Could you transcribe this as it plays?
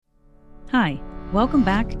Hi, welcome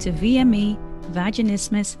back to VME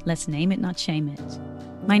Vaginismus, Let's Name It Not Shame It.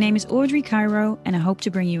 My name is Audrey Cairo, and I hope to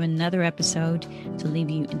bring you another episode to leave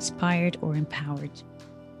you inspired or empowered.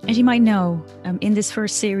 As you might know, in this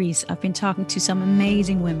first series, I've been talking to some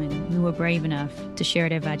amazing women who were brave enough to share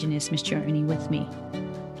their vaginismus journey with me.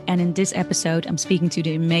 And in this episode, I'm speaking to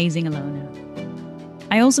the amazing Alona.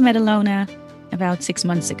 I also met Alona about 6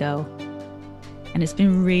 months ago, and it's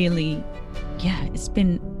been really,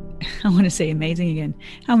 I want to say amazing again.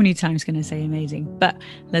 How many times can I say amazing? But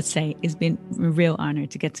let's say it's been a real honor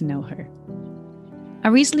to get to know her. I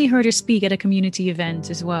recently heard her speak at a community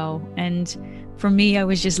event as well. And for me, I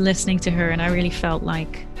was just listening to her and I really felt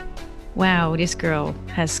like, wow, this girl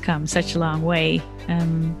has come such a long way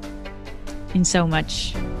in so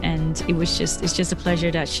much. And it's just a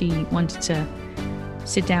pleasure that she wanted to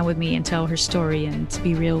sit down with me and tell her story and to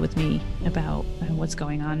be real with me about what's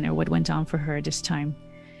going on or what went on for her this time.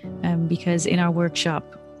 Because in our workshop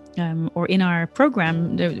or in our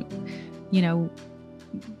program,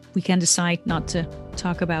 we can decide not to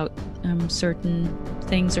talk about certain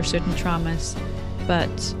things or certain traumas. But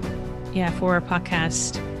yeah, for our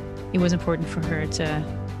podcast, it was important for her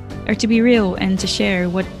to be real and to share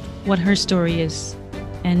what her story is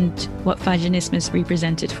and what vaginismus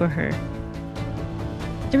represented for her.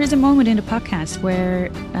 There is a moment in the podcast where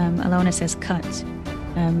Alona says cut.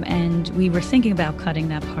 And we were thinking about cutting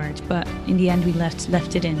that part, but in the end we left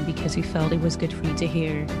it in because we felt it was good for you to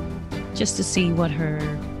hear, just to see what her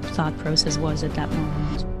thought process was at that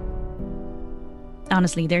moment.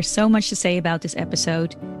 Honestly, there's so much to say about this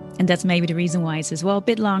episode, and that's maybe the reason why it's as well a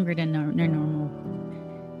bit longer than normal.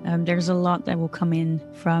 There's a lot that will come in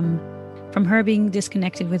from her being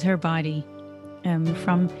disconnected with her body,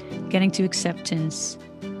 from getting to acceptance,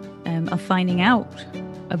 of finding out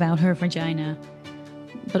about her vagina,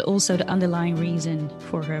 but also the underlying reason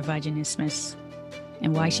for her vaginismus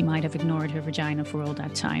and why she might have ignored her vagina for all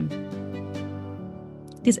that time.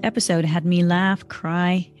 This episode had me laugh,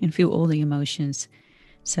 cry, and feel all the emotions.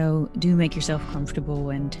 So do make yourself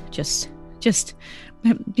comfortable and just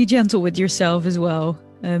be gentle with yourself as well.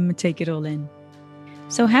 Take it all in.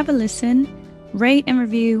 So have a listen, rate and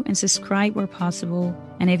review, and subscribe where possible.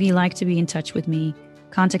 And if you'd like to be in touch with me,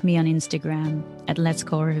 contact me on Instagram at Let's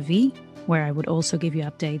Call Her V, where I would also give you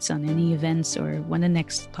updates on any events or when the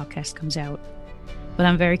next podcast comes out. But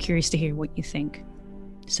I'm very curious to hear what you think.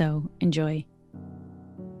 So enjoy.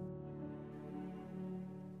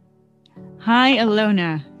 Hi,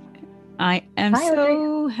 Alona. I am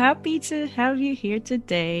so happy to have you here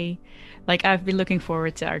today. Like, I've been looking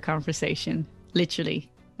forward to our conversation.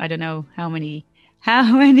 Literally. I don't know how many. I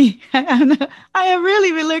have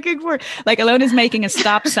really been looking for. Like, Alona's making a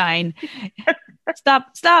stop sign. Stop.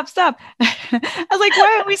 I was like,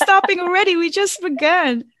 why are we stopping already? We just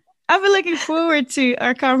began. I've been looking forward to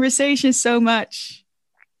our conversation so much.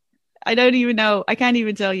 I don't even know. I can't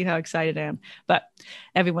even tell you how excited I am. But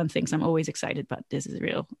everyone thinks I'm always excited, but this is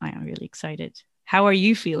real. I am really excited. How are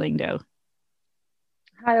you feeling, though?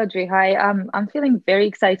 Hi, Audrey. Hi. I'm feeling very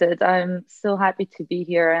excited. I'm so happy to be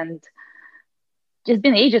here, and it's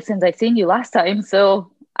been ages since I've seen you last time,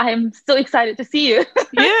 so I'm so excited to see you.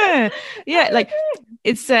 Yeah. Like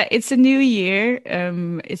it's a new year.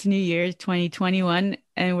 It's a new year, 2021,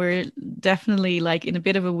 and we're definitely like in a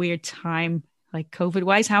bit of a weird time, like COVID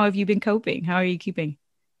wise. How have you been coping? How are you keeping?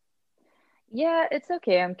 Yeah, it's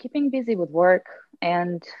okay. I'm keeping busy with work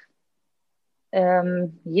and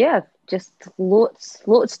just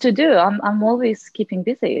lots to do. I'm always keeping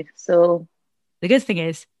busy. So The good thing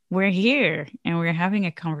is we're here and we're having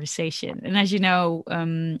a conversation. And as you know,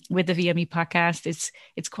 with the VME podcast,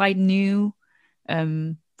 it's quite new.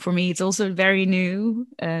 For me, it's also very new.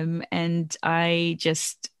 And I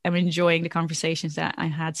just am enjoying the conversations that I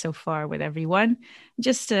had so far with everyone,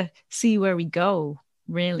 just to see where we go,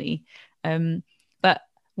 really. But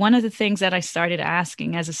one of the things that I started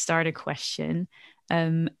asking as a starter question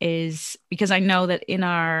is because I know that in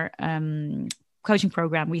our coaching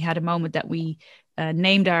program, we had a moment that we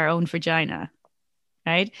named our own vagina,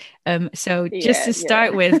 right? So just yeah, to yeah.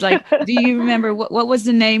 start with, like, do you remember what was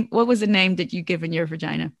the name? What was the name that you given your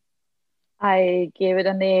vagina? I gave it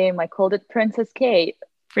a name. I called it Princess Kate.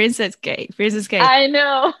 Princess K. Princess K. I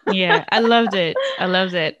know. Yeah, I loved it. I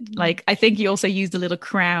loved it. Like, I think you also used a little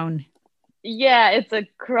crown. Yeah, it's a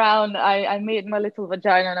crown. I made my little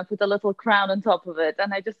vagina and I put a little crown on top of it,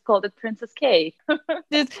 and I just called it Princess K.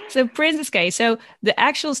 So Princess K. So the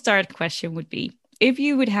actual start question would be, if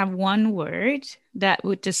you would have one word that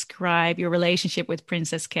would describe your relationship with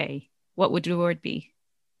Princess K, what would the word be?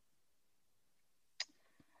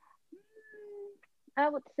 I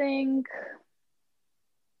would think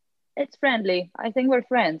It's friendly. I think we're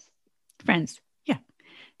friends. Friends. Yeah.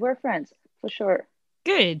 We're friends for sure.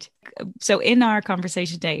 Good. So in our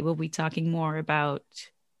conversation today, we'll be talking more about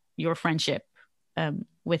your friendship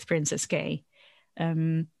with Princess Kay,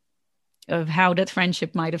 um, of how that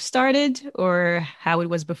friendship might have started or how it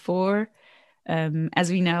was before. As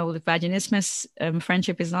we know, the vaginismus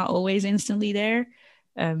friendship is not always instantly there.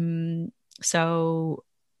 Um, so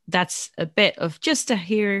that's a bit of just to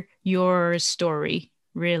hear your story,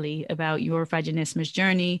 really, about your vaginismus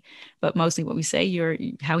journey, but mostly what we say, your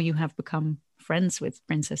how you have become friends with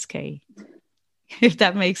Princess Kay, if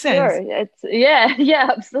that makes Sure. sense. It's yeah, yeah,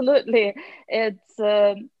 absolutely. It's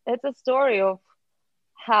a story of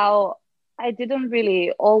how I didn't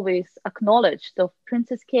really always acknowledge the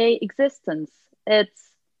Princess K existence. It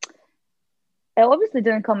obviously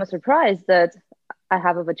didn't come as a surprise that I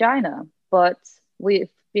have a vagina, but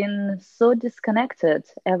we've been so disconnected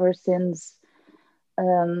ever since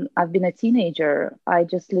I've been a teenager. I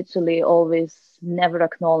just literally always never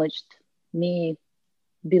acknowledged me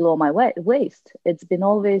below my waist. It's been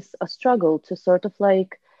always a struggle to sort of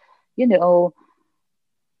like, you know,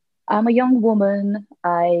 I'm a young woman.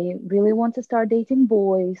 I really want to start dating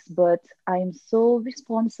boys, but I'm so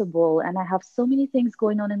responsible and I have so many things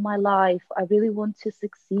going on in my life. I really want to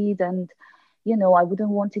succeed and, I wouldn't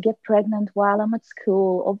want to get pregnant while I'm at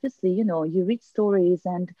school. Obviously, you read stories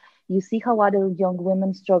and you see how other young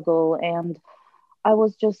women struggle. And I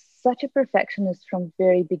was just such a perfectionist from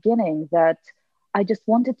very beginning that I just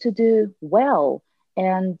wanted to do well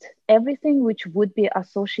and everything which would be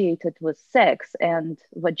associated with sex and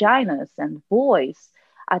vaginas and boys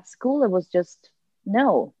at school it was just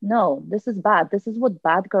no, no, this is bad. This is what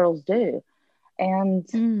bad girls do. And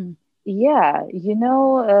Mm. yeah,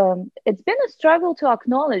 it's been a struggle to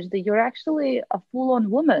acknowledge that you're actually a full-on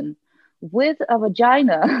woman with a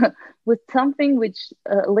vagina, with something which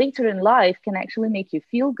later in life can actually make you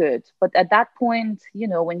feel good. But at that point,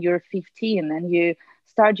 when you're 15 and you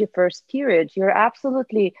start your first period, you're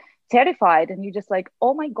absolutely terrified and you're just like,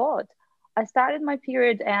 oh my God, I started my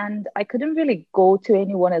period and I couldn't really go to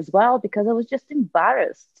anyone as well because I was just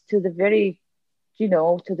embarrassed to the very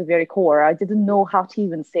core. I didn't know how to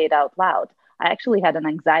even say it out loud. I actually had an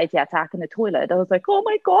anxiety attack in the toilet. I was like, oh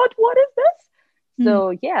my God, what is this? Mm. So,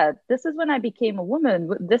 yeah, this is when I became a woman.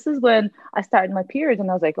 This is when I started my period,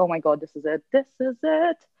 and I was like, oh my God, this is it. This is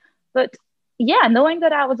it. But yeah, knowing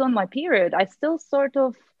that I was on my period, I still sort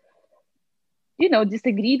of,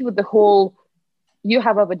 disagreed with the whole you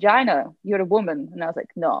have a vagina, you're a woman. And I was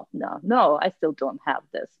like, no, no, no, I still don't have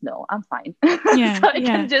this. No, I'm fine. Yeah, So I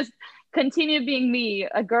yeah, can just continue being me,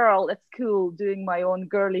 a girl at school, doing my own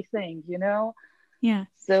girly thing. yeah.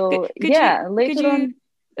 So Could you yeah, could later you on,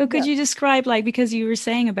 could yeah. you describe, like, because you were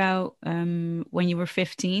saying about when you were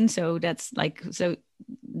 15, so that's like, so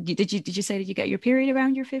did you say that you got your period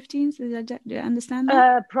around your 15s? Did I understand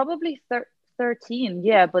that? Probably 13,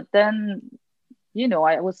 yeah, but then,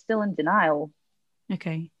 I was still in denial.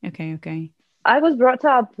 Okay, okay, okay. I was brought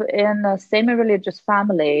up in a semi-religious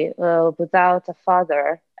family without a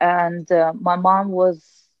father, and my mom was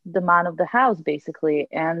the man of the house basically,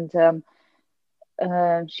 and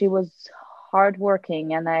she was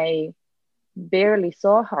hardworking, and I barely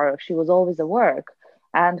saw her. She was always at work,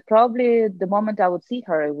 and probably the moment I would see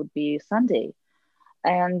her, it would be Sunday.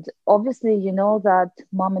 And obviously, that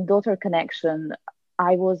mom and daughter connection.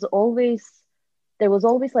 I was always There was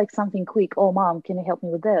always like something quick. Oh, mom, can you help me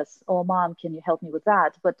with this? Oh, mom, can you help me with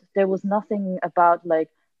that? But there was nothing about like,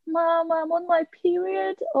 mom, I'm on my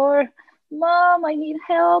period, or mom, I need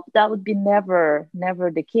help. That would be never,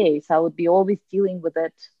 never the case. I would be always dealing with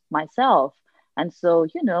it myself. And so,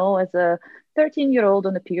 as a 13-year-old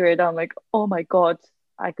on a period, I'm like, oh my God,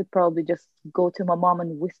 I could probably just go to my mom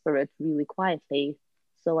and whisper it really quietly.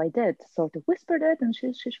 So I did, sort of whispered it, and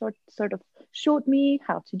she sort of showed me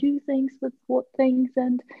how to do things with what things,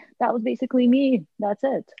 and that was basically me. That's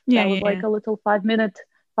it. Yeah, That was yeah, like yeah. a little 5 minute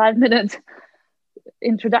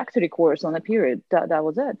introductory course on a period. That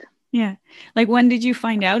was it. Yeah. Like, when did you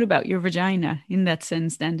find out about your vagina in that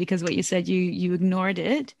sense then? Because what you said, you ignored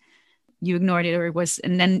it. You ignored it, or it was,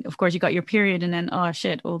 and then of course you got your period, and then, oh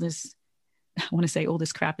shit, all this, I want to say all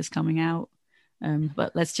this crap is coming out.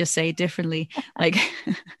 But let's just say it differently. Like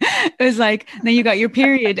it was like, then you got your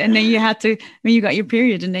period, and then you had to, when you got your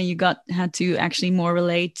period, and then you got had to actually more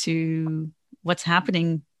relate to what's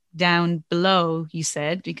happening down below, you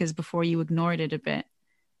said, because before you ignored it a bit.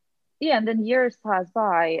 Yeah, and then years passed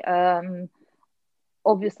by.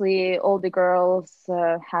 Obviously, all the girls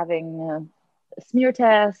having smear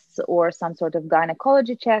tests or some sort of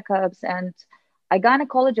gynecology checkups, and a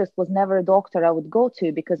gynecologist was never a doctor I would go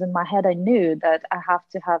to, because in my head I knew that I have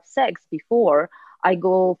to have sex before I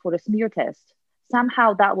go for a smear test.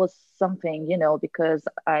 Somehow that was something, because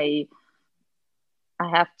I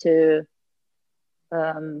have to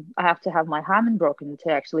I have to have my hymen broken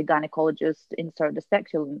to actually gynecologist insert the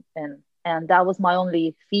speculum in. And that was my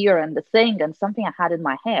only fear and the thing and something I had in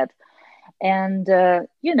my head. And,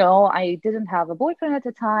 I didn't have a boyfriend at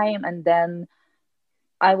the time. And then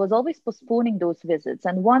I was always postponing those visits.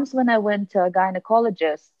 And once when I went to a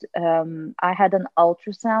gynecologist, I had an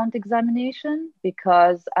ultrasound examination,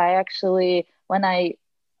 because I actually,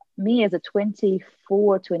 me as a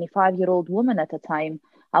 24, 25-year-old woman at the time,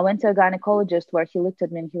 I went to a gynecologist where he looked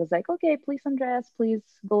at me and he was like, okay, please undress, please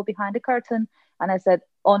go behind the curtain. And I said,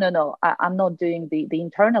 oh, no, I'm not doing the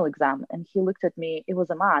internal exam. And he looked at me, it was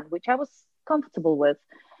a man, which I was comfortable with.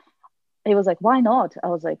 He was like, why not? I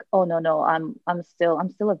was like, oh, no, I'm still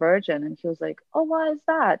a virgin. And he was like, oh, why is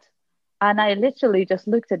that? And I literally just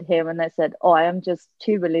looked at him and I said, oh, I am just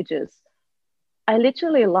too religious. I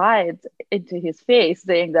literally lied into his face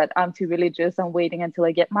saying that I'm too religious, I'm waiting until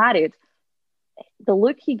I get married. The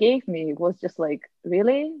look he gave me was just like,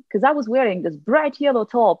 really? Because I was wearing this bright yellow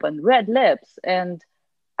top and red lips, and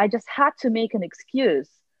I just had to make an excuse,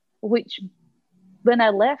 which when I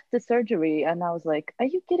left the surgery, and I was like, are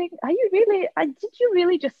you kidding? Are you really? Did you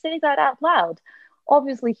really just say that out loud?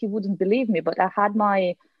 Obviously, he wouldn't believe me, but I had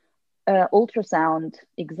my ultrasound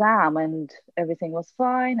exam and everything was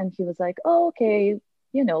fine. And he was like, oh, okay,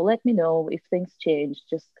 let me know if things change,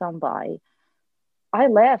 just come by. I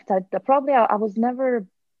left. I was never,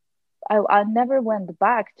 I never went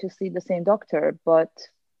back to see the same doctor. But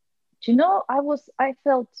I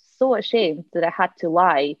felt so ashamed that I had to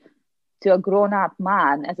lie to a grown-up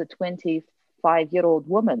man as a 25-year-old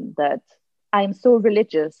woman, that I'm so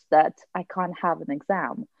religious that I can't have an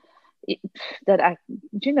exam. It, that I,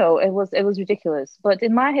 it was ridiculous. But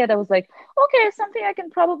in my head, I was like, okay, something I can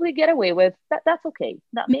probably get away with. That's okay.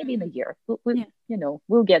 That maybe in a year, Yeah.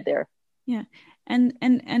 we'll get there. Yeah.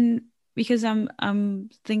 And because I'm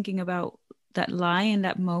thinking about that lie in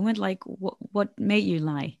that moment, like what made you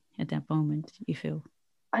lie at that moment, you feel?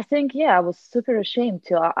 I think, yeah, I was super ashamed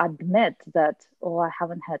to admit that, oh, I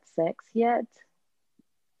haven't had sex yet.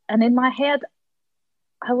 And in my head,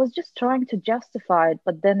 I was just trying to justify it.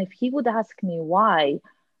 But then if he would ask me why,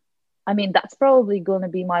 I mean, that's probably going to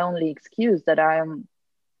be my only excuse, that I'm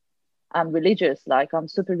religious, like I'm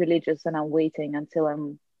super religious and I'm waiting until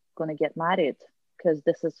I'm going to get married, because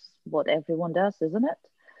this is what everyone does, isn't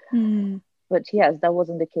it? Mm. But yes, that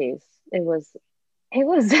wasn't the case. It was it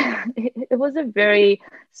was a very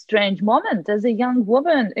strange moment as a young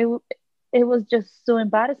woman. It was just so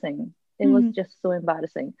embarrassing. It was Mm. just so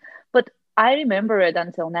embarrassing. But I remember it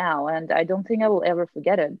until now, and I don't think I will ever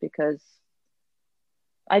forget it, because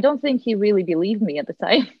I don't think he really believed me at the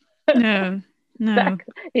time. No, no.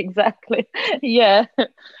 Exactly. Yeah.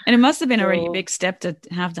 And it must have been a really So big step to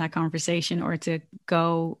have that conversation, or to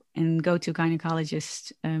go to a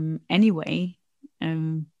gynecologist anyway,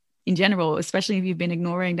 in general, especially if you've been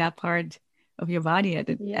ignoring that part of your body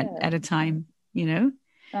yeah, at a time, you know?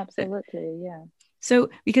 So, absolutely. Yeah. so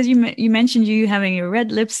because you mentioned you having a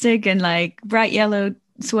red lipstick and like bright yellow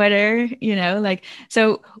sweater, like,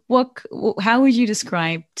 so how would you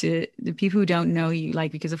describe to the people who don't know you,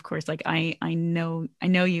 like, because of course, like I know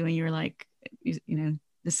you, and you're like,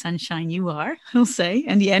 the sunshine you are, I'll say,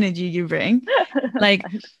 and the energy you bring, like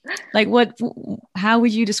Thanks. like what how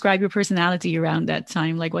would you describe your personality around that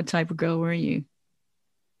time? Like, what type of girl were you?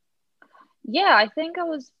 Yeah, I think I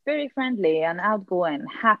was very friendly and outgoing,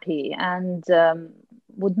 happy, and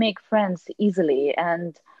would make friends easily,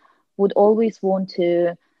 and would always want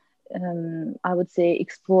to, I would say,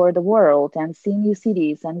 explore the world and see new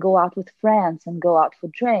cities and go out with friends and go out for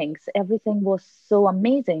drinks. Everything was so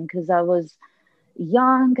amazing because I was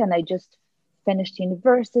young and I just finished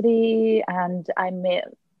university, and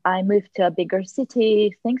I moved to a bigger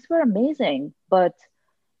city. Things were amazing, but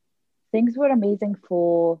things were amazing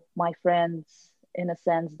for my friends in a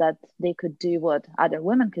sense that they could do what other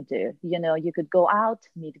women could do. You could go out,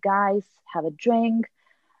 meet guys, have a drink.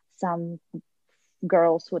 Some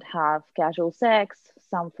girls would have casual sex.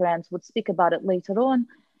 Some friends would speak about it later on.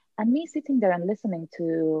 And me sitting there and listening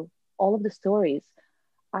to all of the stories,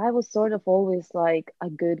 I was sort of always like a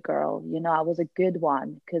good girl. I was a good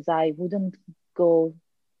one because I wouldn't go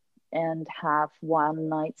and have one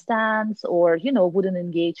night stands, or wouldn't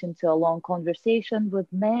engage into a long conversation with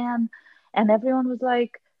men. And everyone was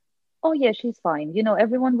like, oh yeah, she's fine.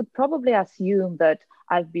 Everyone would probably assume that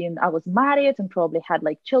I was married and probably had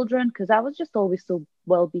like children, because I was just always so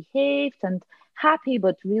well behaved and happy,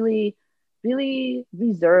 but really really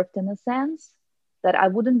reserved in a sense, that I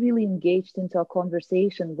wouldn't really engage into a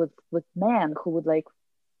conversation with men who would like,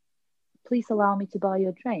 please allow me to buy you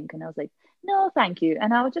a drink. And I was like, no, thank you.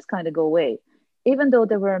 And I would just kind of go away. Even though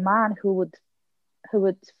there were a man who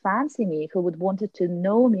would fancy me, who would wanted to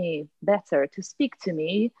know me better, to speak to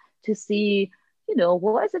me, to see,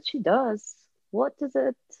 what is it she does? What does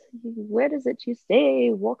it, where does it you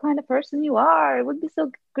stay? What kind of person you are? It would be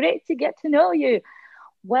so great to get to know you.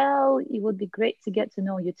 Well, it would be great to get to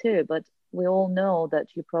know you too, but we all know that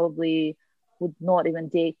you probably would not even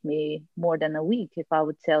date me more than a week if I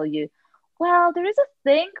would tell you, well, there is a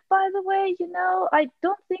thing, by the way, I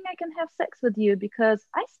don't think I can have sex with you because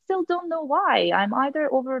I still don't know why. I'm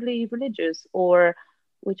either overly religious or,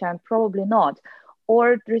 which I'm probably not,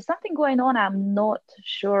 or there's something going on. I'm not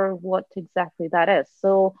sure what exactly that is.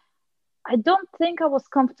 So I don't think I was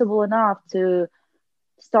comfortable enough to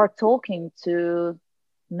start talking to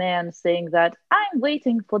men saying that I'm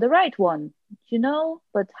waiting for the right one,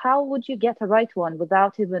 but how would you get a right one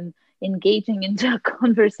without even engaging into a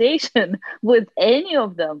conversation with any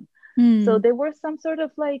of them? So Hmm. there were some sort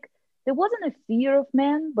of like, there wasn't a fear of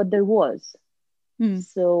men, but there was. Hmm.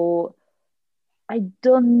 So I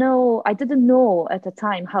don't know. I didn't know at the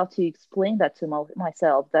time how to explain that to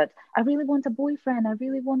myself, that I really want a boyfriend. I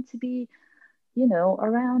really want to be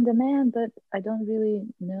around a man, but I don't really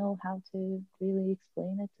know how to really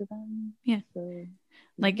explain it to them. Yeah. So,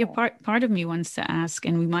 Like a yeah. part of me wants to ask,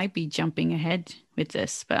 and we might be jumping ahead with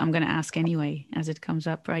this, but I'm going to ask anyway as it comes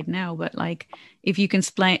up right now. But like, if you can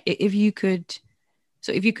explain, if you could,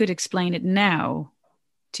 so if you could explain it now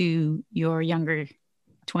to your younger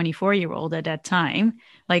 24-year-old at that time,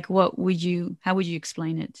 like, how would you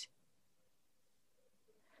explain it?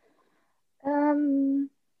 Um,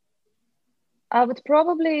 I would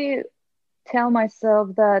probably tell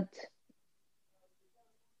myself that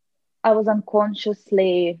I was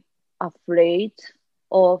unconsciously afraid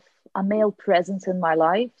of a male presence in my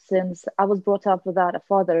life since I was brought up without a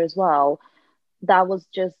father as well. That was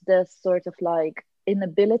just this sort of like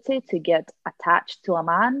inability to get attached to a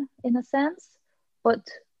man in a sense. But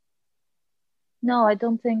no, I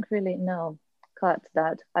don't think really, no, cut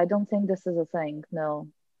that. I don't think this is a thing. No.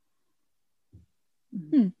 Mm.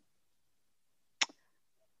 Hmm.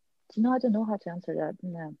 I don't know how to answer that.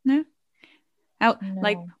 No, No, how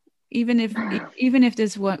like no. even if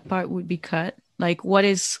this one part would be cut, like what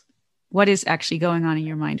is actually going on in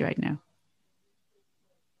your mind right now?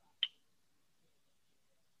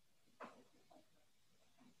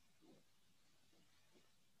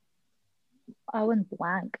 I went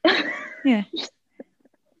blank. Yeah.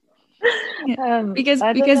 Yeah, because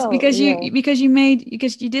I don't because know. because Yeah.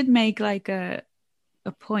 you did make like a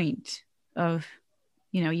point of,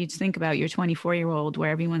 you'd think about your 24-year-old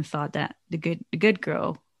where everyone thought that the good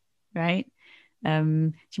girl, right?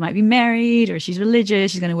 She might be married or she's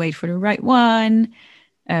religious, she's going to wait for the right one.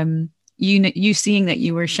 You seeing that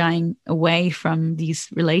you were shying away from these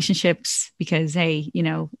relationships because, hey,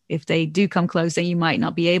 if they do come close, then you might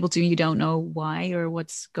not be able to. You don't know why or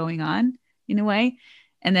what's going on in a way.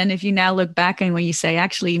 And then if you now look back and when you say,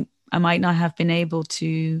 actually, I might not have been able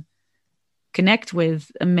to connect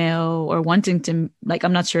with a male or wanting to, like,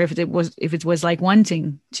 I'm not sure if it was like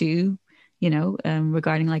wanting to,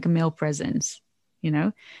 regarding like a male presence, you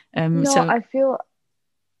know. No, So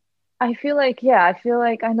I feel like, yeah, I feel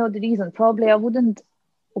like I know the reason. Probably I wouldn't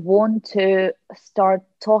want to start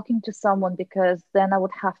talking to someone because then I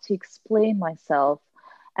would have to explain myself.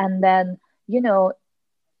 And then, you know,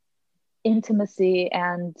 intimacy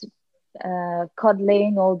and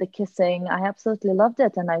cuddling, all the kissing, I absolutely loved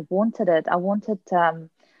it and I wanted it. I wanted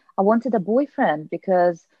a boyfriend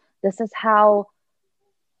because this is how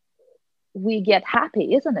we get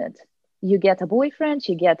happy, isn't it? You get a boyfriend,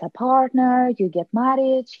 you get a partner, you get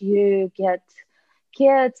married, you get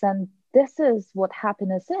kids, and this is what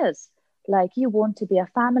happiness is. Like, you want to be a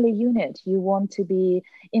family unit, you want to be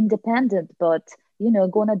independent, but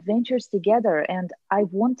go on adventures together. And I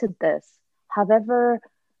wanted this. However,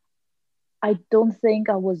 I don't think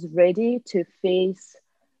I was ready to face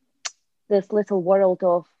this little world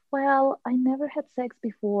of, well, I never had sex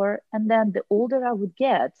before. And then the older I would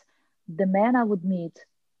get, the men I would meet,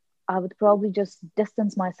 I would probably just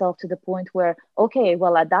distance myself to the point where, okay,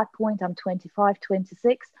 well, at that point, I'm 25,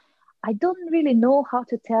 26. I don't really know how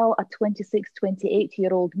to tell a 26,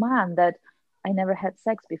 28-year-old man that I never had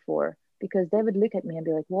sex before because they would look at me and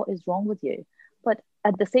be like, what is wrong with you? But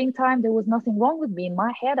at the same time, there was nothing wrong with me. In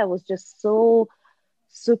my head, I was just so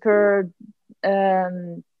super,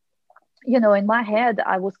 um, in my head,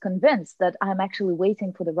 I was convinced that I'm actually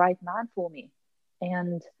waiting for the right man for me.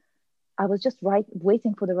 And I was just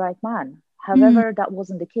waiting for the right man. Mm. However, that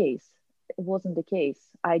wasn't the case. It wasn't the case.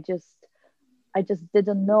 I just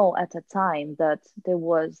didn't know at the time that there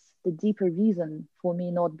was the deeper reason for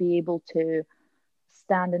me not be able to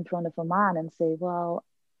stand in front of a man and say, well,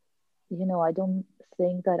 I don't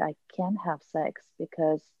think that I can have sex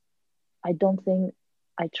because I don't think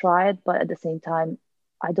I tried, but at the same time,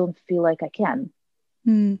 I don't feel like I can.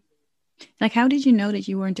 Mm. Like, how did you know that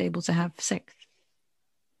you weren't able to have sex?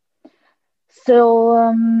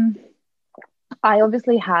 So I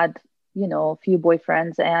obviously had, a few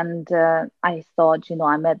boyfriends, and I thought,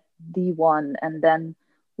 I met the one, and then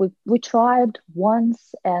we tried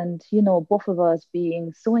once, and both of us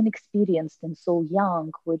being so inexperienced and so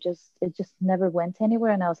young, it just never went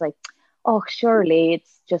anywhere. And I was like, oh, surely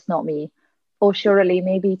it's just not me. Oh, surely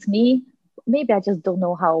maybe it's me. Maybe I just don't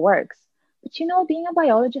know how it works. But being a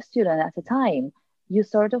biology student at the time, you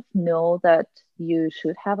sort of know that you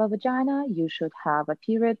should have a vagina, you should have a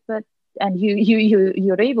period, but and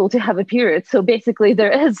you're able to have a period, so basically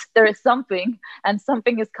there is something, and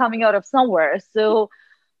something is coming out of somewhere. So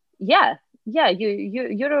yeah, yeah,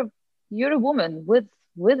 you're a woman with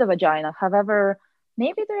a vagina. However,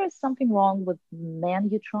 maybe there is something wrong with men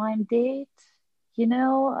you try and date,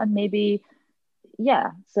 and maybe,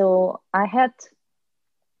 yeah. So I had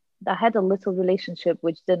a little relationship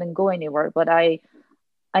which didn't go anywhere, but I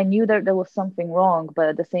knew that there was something wrong, but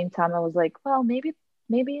at the same time, I was like, well, maybe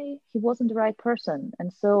he wasn't the right person.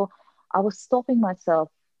 And so I was stopping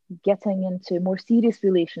myself getting into more serious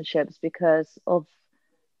relationships because of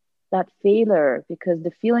that failure, because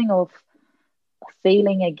the feeling of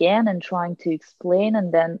failing again and trying to explain,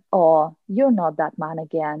 and then, oh, you're not that man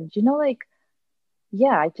again. Like,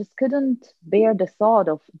 yeah, I just couldn't bear the thought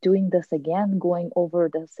of doing this again, going over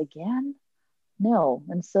this again. No.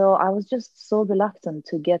 And so I was just so reluctant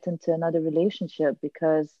to get into another relationship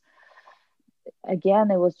because, again,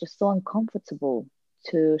 it was just so uncomfortable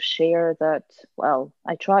to share that, well,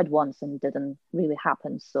 I tried once and it didn't really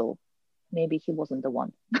happen. So maybe he wasn't the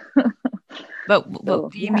one. But what So,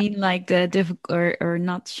 do you yeah. mean, like the difficult or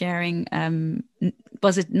not sharing?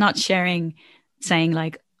 Was it not sharing, saying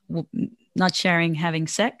like not sharing having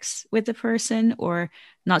sex with the person, or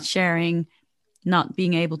not sharing not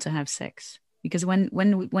being able to have sex? Because when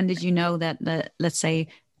did you know that let's say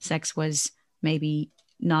sex was maybe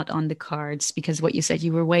not on the cards? Because what you said,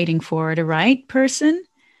 you were waiting for the right person,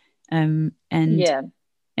 um, and Yeah.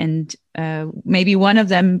 maybe one of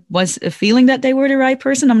them was a feeling that they were the right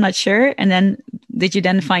person. I'm not sure. And then did you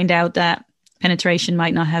then find out that penetration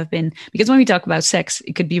might not have been? Because when we talk about sex,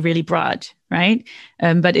 it could be really broad, right?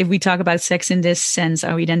 But if we talk about sex in this sense,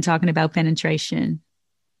 are we then talking about penetration?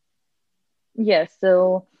 Yeah.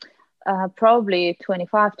 So probably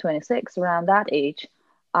 25, 26, around that age,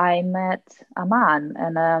 I met a man,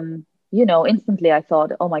 and instantly I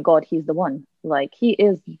thought, oh my God, he's the one. Like, he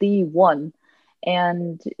is the one.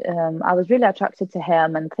 And I was really attracted to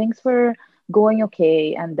him, and things were going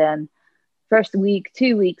okay. And then first week,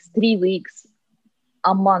 2 weeks, 3 weeks,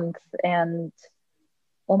 a month, and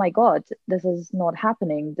oh my God, this is not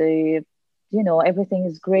happening. Everything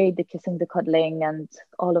is great, the kissing, the cuddling, and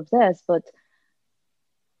all of this, but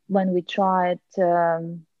when we tried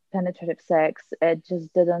penetrative sex, it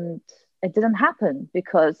didn't happen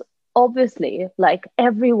because, obviously, like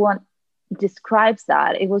everyone describes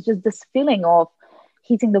that, it was just this feeling of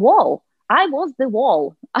hitting the wall. I was the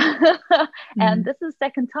wall. And Mm. this is the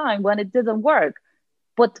second time when it didn't work,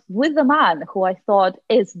 but with the man who I thought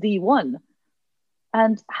is the one.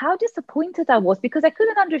 And how disappointed I was because I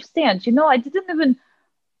couldn't understand. I didn't even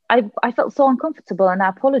I felt so uncomfortable, and I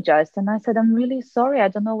apologized, and I said, I'm really sorry. I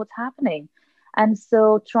don't know what's happening. And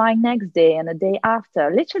so trying next day and the day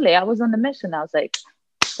after, literally I was on the mission. I was like,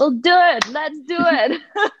 we'll do it. Let's do it.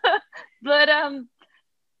 But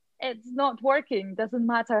it's not working. Doesn't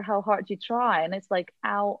matter how hard you try. And it's like,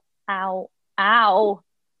 ow, ow, ow.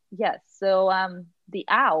 Yes. So the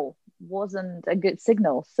ow wasn't a good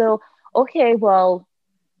signal. So okay, well,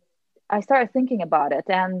 I started thinking about it,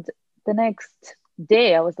 and the next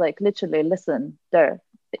day I was like, literally, listen, there,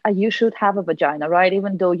 you should have a vagina, right?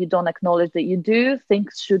 Even though you don't acknowledge that you do,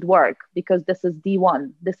 things should work because this is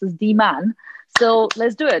D1, this is D man. So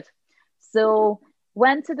let's do it. So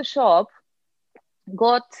went to the shop,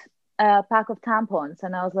 got a pack of tampons,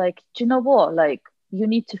 and I was like, do you know what? Like, you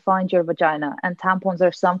need to find your vagina, and tampons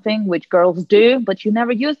are something which girls do, but you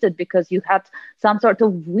never used it because you had some sort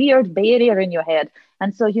of weird barrier in your head.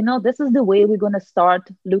 And so, this is the way we're going to start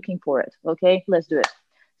looking for it. Okay, let's do it.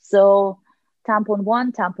 So, tampon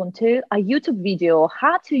one, tampon two, a YouTube video,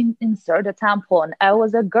 how to insert a tampon. I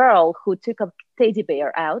was a girl who took a teddy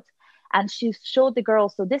bear out, and she showed the girl,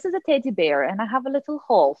 so this is a teddy bear, and I have a little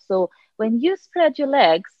hole. So when you spread your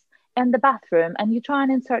legs in the bathroom and you try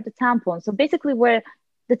and insert the tampon, so basically where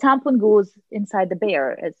the tampon goes inside the bear,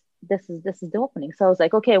 this is the opening. So I was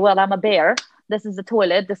like, okay, well, I'm a bear. This is the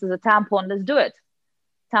toilet. This is a tampon. Let's do it.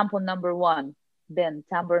 Tampon number one, bin.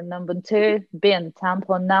 Tampon number two, bin.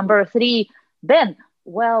 Tampon number three, bin.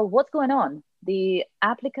 Well, what's going on? The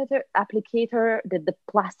applicator, the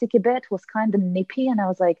plasticky bit was kind of nippy, and I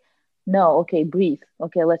was like, no, okay, breathe.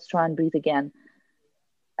 Okay, let's try and breathe again.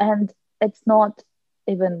 And it's not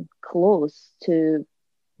even close to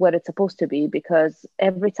where it's supposed to be, because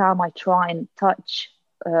every time I try and touch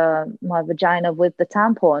my vagina with the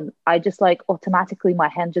tampon, I just like automatically my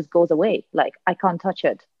hand just goes away. Like I can't touch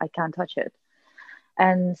it. I can't touch it.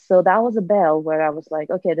 And so that was a bell where I was like,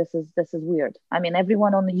 okay, this is weird. I mean,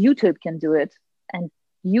 everyone on YouTube can do it, and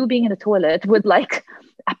you being in the toilet with like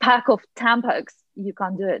a pack of Tampax, you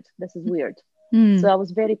can't do it. This is weird. So I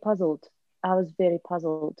was very puzzled.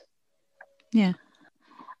 Yeah.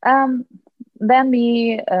 Then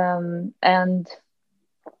me and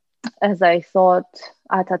as I thought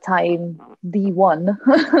at a time, the one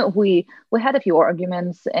we had a few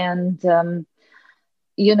arguments, and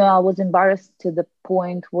I was embarrassed to the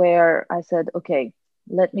point where I said, okay,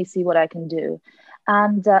 let me see what I can do.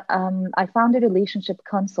 And I found a relationship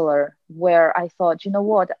counselor where I thought, you know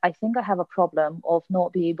what, I think I have a problem of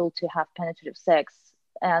not being able to have penetrative sex.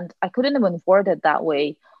 And I couldn't even word it that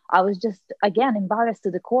way. I was just, again, embarrassed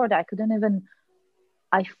to the core that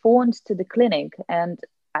I phoned to the clinic, and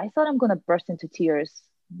I thought I'm going to burst into tears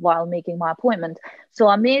while making my appointment. So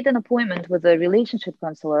I made an appointment with a relationship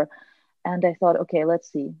counselor, and I thought, okay,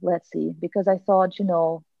 let's see. Because I thought,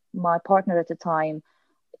 my partner at the time,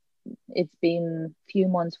 it's been a few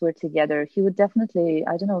months we're together. He would definitely,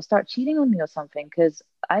 I don't know, start cheating on me or something, because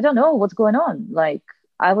I don't know what's going on. Like,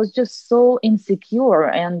 I was just so insecure,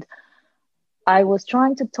 and I was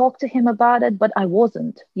trying to talk to him about it, but I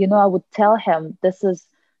wasn't. I would tell him, this is,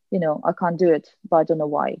 I can't do it, but I don't know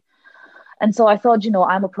why. And so I thought,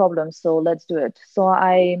 I'm a problem, so let's do it. So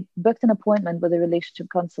I booked an appointment with a relationship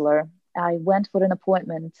counselor. I went for an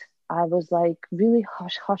appointment. I was like really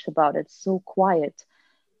hush hush about it, so quiet.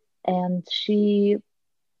 And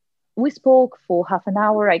we spoke for half an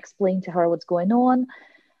hour. I explained to her what's going on.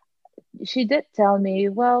 She did tell me,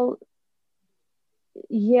 well,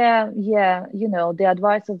 yeah, the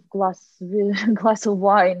advice of glass of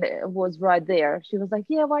wine was right there. She was like,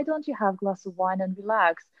 yeah, why don't you have a glass of wine and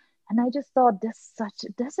relax? And I just thought,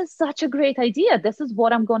 this is such a great idea. This is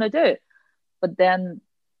what I'm gonna do. But then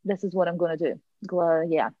this is what I'm gonna do.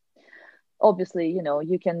 Yeah, obviously,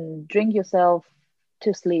 you can drink yourself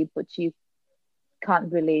to sleep, but you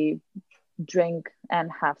can't really drink and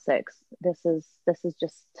have sex. This is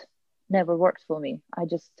just never worked for me.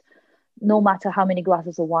 No matter how many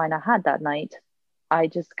glasses of wine I had that night, I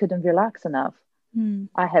just couldn't relax enough.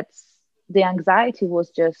 The anxiety was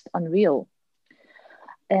just unreal.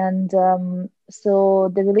 And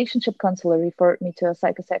so the relationship counselor referred me to a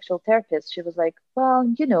psychosexual therapist. She was like, well,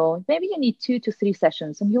 maybe you need 2 to 3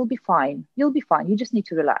 sessions and you'll be fine. You just need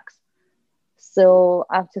to relax. So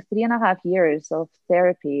after 3.5 years of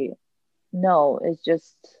therapy, no, it's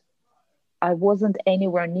just, I wasn't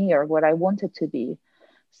anywhere near where I wanted to be.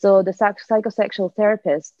 So the psychosexual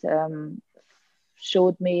therapist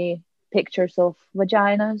showed me pictures of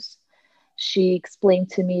vaginas. She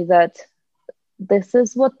explained to me that this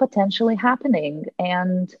is what potentially happening.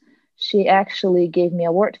 And she actually gave me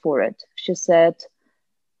a word for it. She said,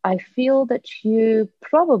 I feel that you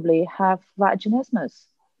probably have vaginismus.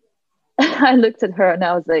 I looked at her and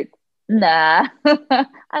I was like, nah.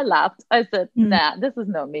 I laughed. I said, nah, this is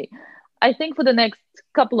not me. I think for the next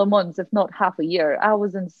couple of months, if not half a year, I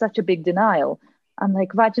was in such a big denial. I'm like,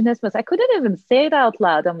 vaginismus. I couldn't even say it out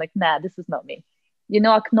loud. I'm like, nah, this is not me.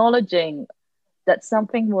 Acknowledging that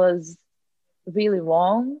something was really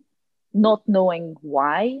wrong, not knowing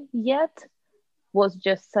why yet, was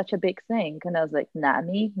just such a big thing. And I was like, nah,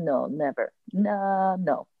 me? No, never.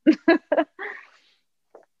 No.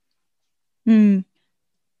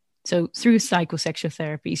 So through psychosexual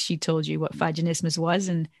therapy, she told you what vaginismus was,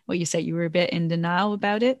 and what you said you were a bit in denial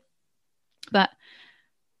about it. But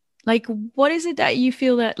like, what is it that you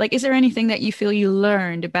feel that, like, is there anything that you feel you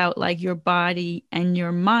learned about like your body and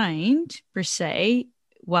your mind per se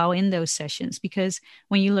while in those sessions? Because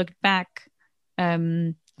when you look back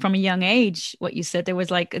from a young age, what you said, there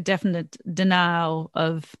was like a definite denial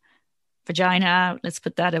of vagina. Let's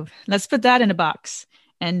put that in a box.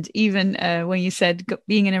 And even when you said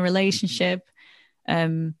being in a relationship,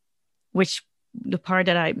 which the part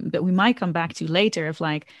that we might come back to later, of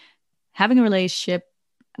like having a relationship,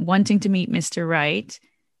 wanting to meet Mr. Right,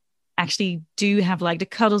 actually do have like the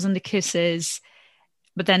cuddles and the kisses,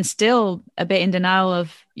 but then still a bit in denial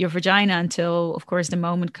of your vagina until, of course, the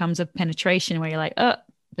moment comes of penetration where you're like, oh,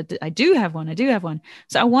 but I do have one. I do have one.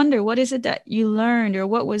 So I wonder, what is it that you learned, or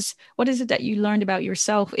what is it that you learned about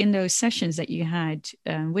yourself in those sessions that you had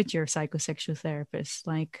with your psychosexual therapist,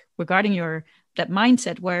 like regarding that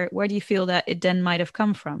mindset? Where do you feel that it then might have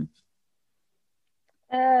come from?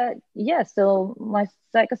 Yeah, so my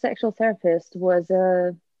psychosexual therapist was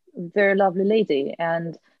a very lovely lady,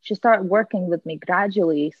 and she started working with me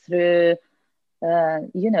gradually through,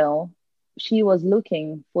 you know, she was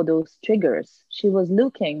looking for those triggers. She was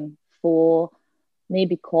looking for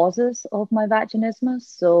maybe causes of my vaginismus.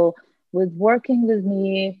 So, with working with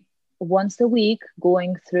me once a week,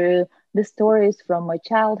 going through the stories from my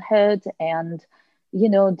childhood and,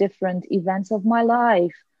 different events of my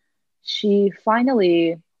life, she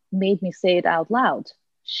finally made me say it out loud.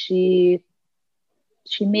 She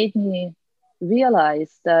she made me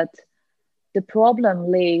realize that the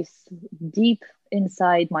problem lays deep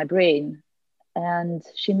inside my brain, and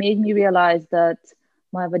she made me realize that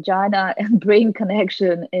my vagina and brain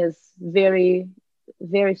connection is very,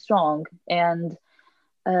 very strong, and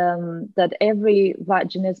that every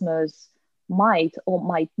vaginismus might or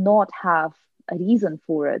might not have a reason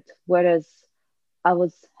for it, whereas I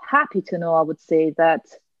was happy to know, I would say, that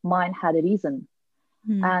mine had a reason.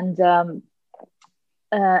 Mm. And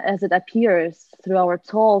as it appears through our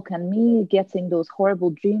talk and me getting those horrible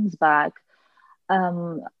dreams back,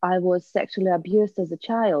 I was sexually abused as a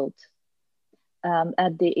child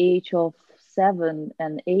at the age of 7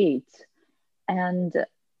 and 8. And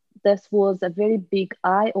this was a very big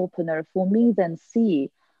eye opener for me, then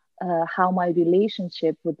see how my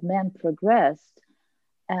relationship with men progressed.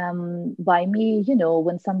 By me,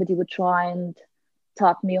 when somebody would try and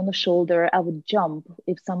tap me on the shoulder, I would jump.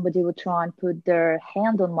 If somebody would try and put their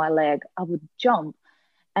hand on my leg, I would jump.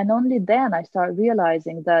 And only then I start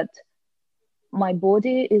realizing that my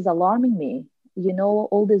body is alarming me.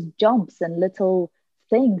 All these jumps and little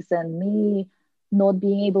things, and me not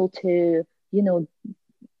being able to,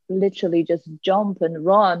 literally just jump and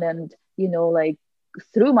run and, like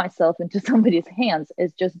threw myself into somebody's hands,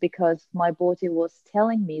 is just because my body was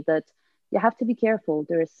telling me that you have to be careful.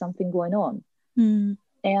 There is something going on. Mm.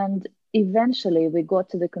 And eventually we got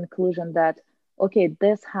to the conclusion that, okay,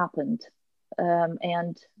 this happened.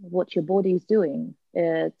 And what your body is doing,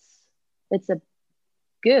 it's a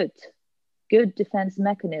good defense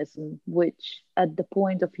mechanism, which at the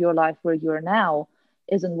point of your life where you're now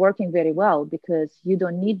isn't working very well, because you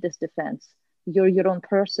don't need this defense. You're your own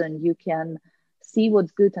person. You can see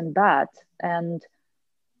what's good and bad, and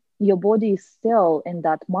your body is still in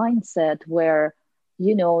that mindset where,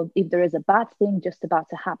 if there is a bad thing just about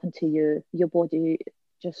to happen to you, your body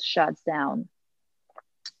just shuts down.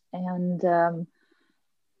 And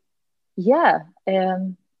yeah,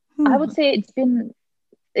 I would say it's been,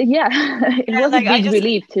 yeah, it was like a big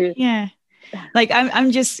relief to. Yeah, like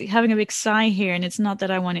I'm just having a big sigh here, and it's not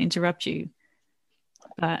that I want to interrupt you,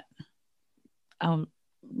 but I'll,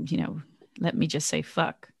 let me just say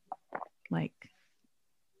fuck, like,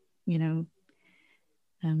 and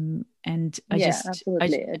Yeah,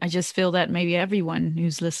 absolutely. I just feel that maybe everyone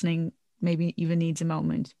who's listening maybe even needs a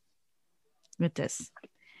moment with this,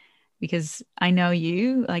 because I know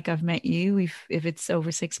you, like I've met you, if it's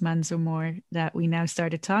over 6 months or more that we now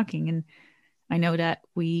started talking, and I know that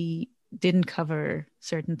we didn't cover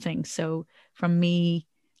certain things. So from me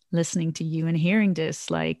listening to you and hearing this,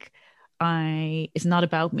 like, it's not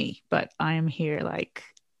about me, but I am here, like,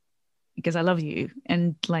 because I love you,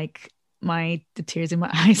 and like the tears in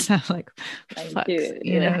my eyes are like, fuck,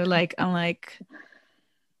 like, I'm like,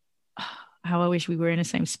 oh, how I wish we were in the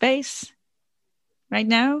same space right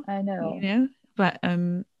now. I know.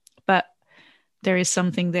 But there is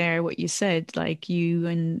something there, what you said, like you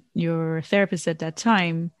and your therapist at that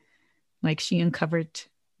time, like she uncovered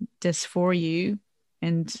this for you,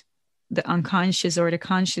 and the unconscious or the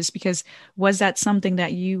conscious, because was that something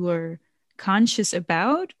that you were conscious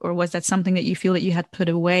about, or was that something that you feel that you had put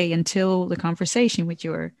away until the conversation with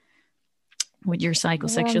your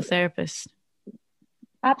psychosexual therapist?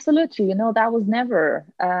 Absolutely. That was never,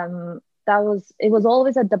 it was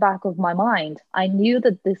always at the back of my mind. I knew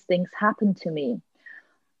that these things happened to me,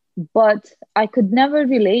 but I could never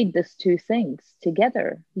relate these two things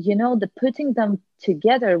together. The putting them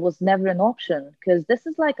together was never an option, because this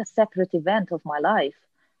is like a separate event of my life.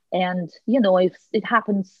 And, if it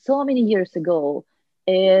happened so many years ago,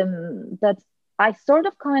 that I sort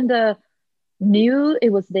of kind of knew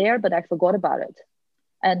it was there, but I forgot about it.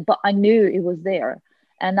 But I knew it was there.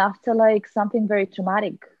 And after like something very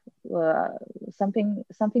traumatic uh, something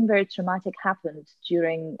very traumatic happened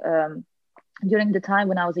during the time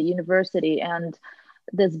when I was at university, and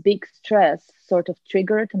this big stress sort of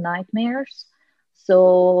triggered nightmares.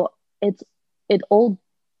 So it's it all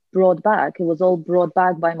brought back. It was all brought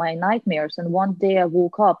back by my nightmares. And one day I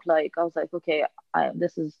woke up, like I was like, okay,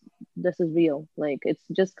 this is real. Like it's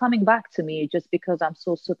just coming back to me just because I'm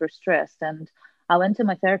so super stressed. And I went to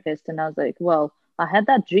my therapist and I was like, well, I had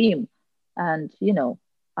that dream, and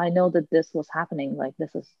I know that this was happening. Like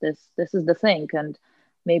this is the thing, and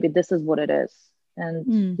maybe this is what it is. And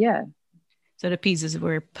Mm. yeah, So the pieces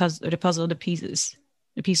were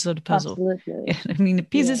the pieces of the puzzle. absolutely. Yeah, I mean, the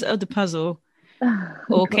pieces Yeah. of the puzzle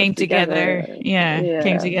all Got came together. together. Yeah,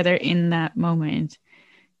 came Yeah, together in that moment.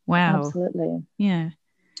 Wow. absolutely. Yeah.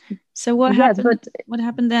 So what Yes, happened? but What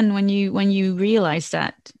happened then when you realized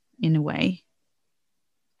that in a way?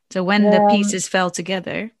 So when the um, pieces fell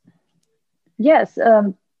together. yes.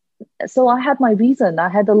 So I had my reason. I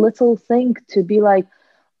had a little thing to be like,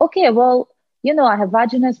 okay, well, I have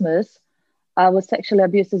vaginismus. I was sexually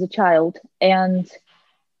abused as a child, and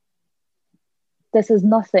this is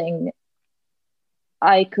nothing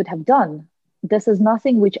I could have done. This is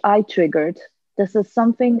nothing which I triggered. This is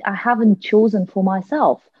something I haven't chosen for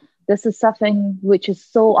myself. This is something which is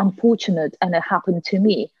so unfortunate and it happened to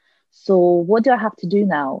me. So, what do I have to do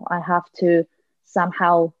now? I have to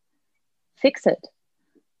somehow fix it.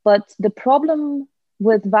 But the problem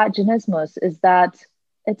with vaginismus is that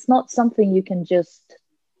it's not something you can just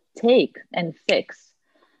take and fix.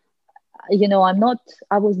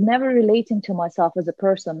 I was never relating to myself as a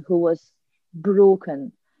person who was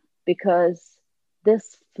broken, because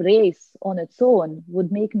this phrase on its own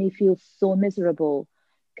would make me feel so miserable,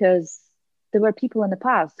 because there were people in the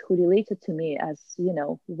past who related to me as,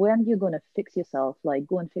 when you're going to fix yourself, like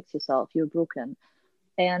go and fix yourself, you're broken.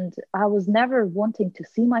 And I was never wanting to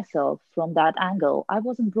see myself from that angle. I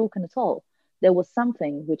wasn't broken at all. There was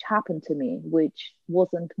something which happened to me, which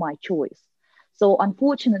wasn't my choice. So,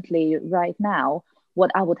 unfortunately, right now,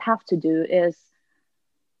 what I would have to do is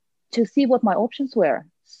to see what my options were.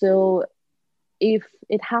 So, if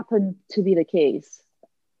it happened to be the case,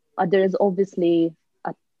 there is obviously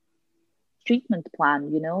a treatment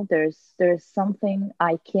plan. There's something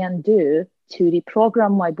I can do to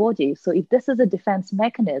reprogram my body. So if this is a defense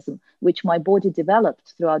mechanism which my body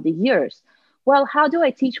developed throughout the years, well, how do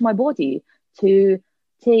I teach my body to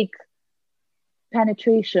take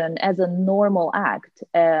penetration as a normal act?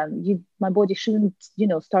 My body shouldn't,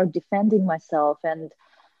 start defending myself and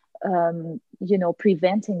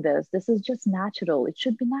preventing this. This is just natural. It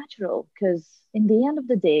should be natural, because in the end of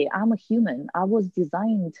the day, I'm a human. I was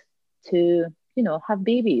designed to, have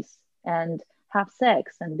babies and have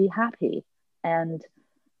sex and be happy. And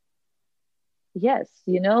yes,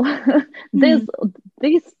 this Hmm.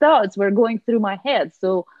 these thoughts were going through my head.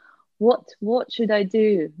 So what should I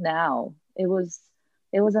do now? It was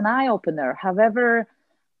an eye opener. However,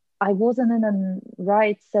 I wasn't in a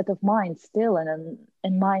right set of mind still, and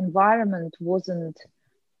my environment wasn't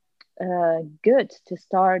good to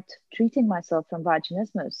start treating myself from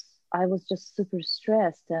vaginismus. I was just super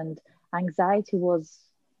stressed, and anxiety was,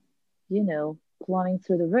 plummeting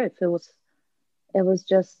through the roof. It was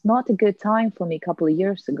just not a good time for me a couple of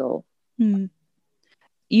years ago. Hmm.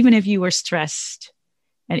 Even if you were stressed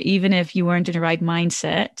and even if you weren't in the right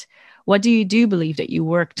mindset, what do you do believe that you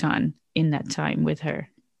worked on in that time with her?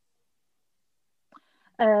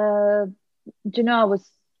 Uh, I was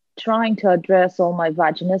trying to address all my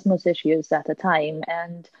vaginismus issues at the time,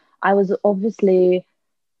 and I was obviously,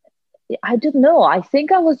 I don't know. I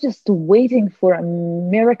think I was just waiting for a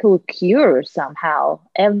miracle cure somehow.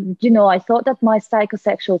 And, I thought that my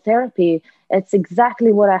psychosexual therapy, it's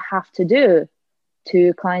exactly what I have to do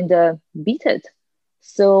to kind of beat it.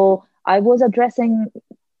 So I was addressing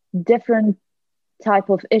different type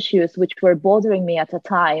of issues which were bothering me at the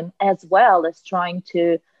time, as well as trying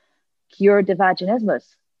to cure the vaginismus.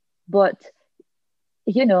 But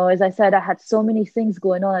as I said, I had so many things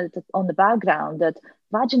going on the background that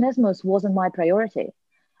vaginismus wasn't my priority.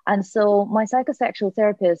 And so my psychosexual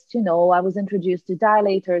therapist, I was introduced to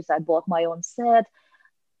dilators. I bought my own set.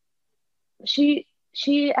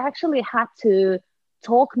 She actually had to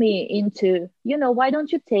talk me into, why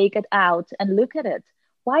don't you take it out and look at it?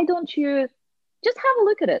 Why don't you just have a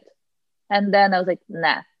look at it? And then I was like,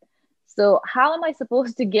 nah. So how am I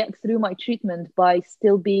supposed to get through my treatment by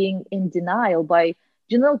still being in denial, by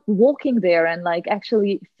walking there and like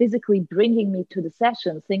actually physically bringing me to the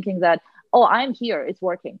session, thinking that, oh, I'm here, it's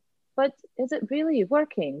working. But is it really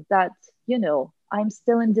working? That, I'm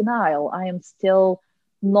still in denial. I am still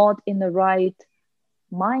not in the right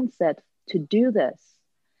mindset to do this.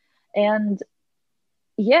 And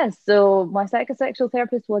yes, so my psychosexual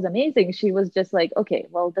therapist was amazing. She was just like, okay,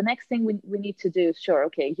 well, the next thing we need to do, sure,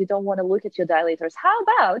 okay, you don't want to look at your dilators. How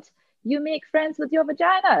about you make friends with your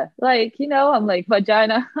vagina? Like, I'm like,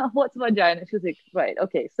 vagina, what's vagina? She was like, right,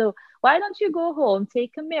 okay, so why don't you go home,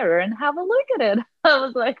 take a mirror and have a look at it? I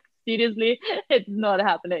was like, seriously, it's not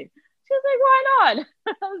happening. She was like, why not?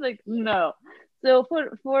 I was like, no. So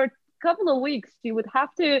for a couple of weeks, she would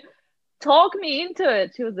have to talk me into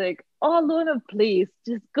it. She was like, "Oh, Luna, please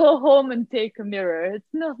just go home and take a mirror.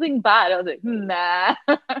 It's nothing bad." I was like, "Nah."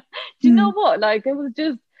 Do you know Mm. what? Like, it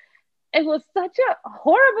was such a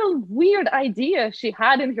horrible, weird idea she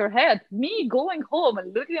had in her head. Me going home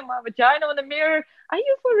and looking at my vagina in the mirror. Are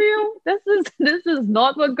you for real? This is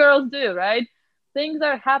not what girls do, right? Things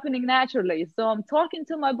are happening naturally. So I'm talking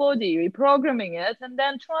to my body, reprogramming it, and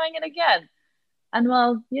then trying it again. And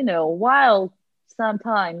well, while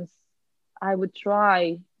sometimes I would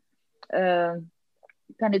try uh,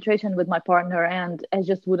 penetration with my partner and I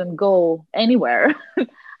just wouldn't go anywhere.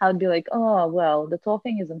 I would be like, oh, well, the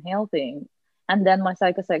talking isn't helping. And then my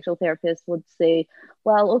psychosexual therapist would say,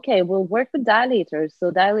 well, okay, we'll work with dilators.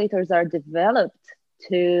 So dilators are developed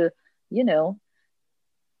to, you know,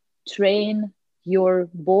 train your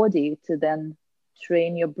body to then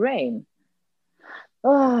train your brain.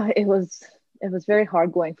 Oh, it was very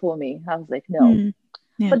hard going for me. I was like, no. Mm.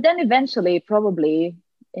 Yeah. But then eventually, probably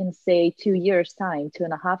in say 2 years' time,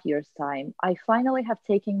 2.5 years' time, I finally have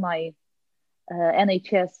taken my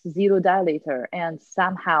NHS zero dilator and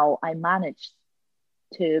somehow I managed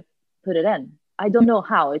to put it in. I don't know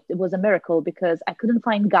how. It was a miracle because I couldn't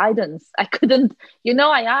find guidance. I couldn't,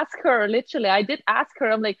 I asked her literally, I did ask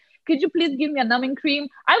her, I'm like, could you please give me a numbing cream?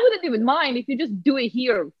 I wouldn't even mind if you just do it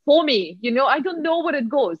here for me. I don't know what it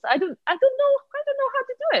goes. I don't know how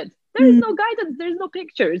to do it. There is Mm. no guidance, there's no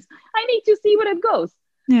pictures. I need to see what it goes.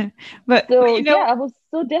 Yeah. But So yeah, I was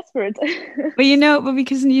so desperate. but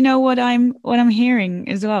because what I'm hearing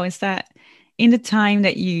as well is that in the time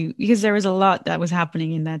that because there was a lot that was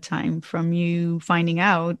happening in that time from you finding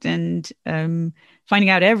out and finding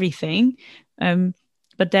out everything. Um,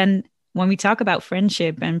 but then when we talk about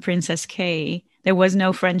friendship and Princess K, there was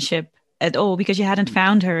no friendship at all because you hadn't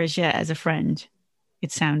found her as yet as a friend,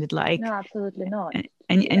 it sounded No, like. absolutely not.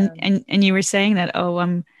 And Yeah. and you were saying that, oh,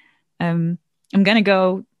 um, I'm gonna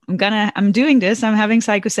go. I'm doing this. I'm having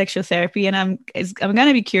psychosexual therapy, and I'm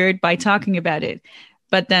gonna be cured by talking about it.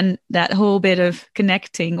 But then that whole bit of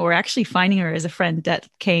connecting or actually finding her as a friend that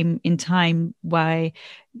came in time by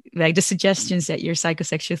like the suggestions that your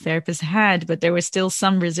psychosexual therapist had, but there was still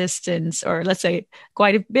some resistance, or let's say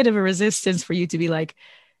quite a bit of a resistance for you to be like,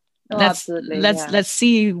 Oh, absolutely. Yeah. let's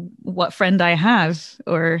see what friend I have,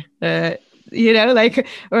 or like,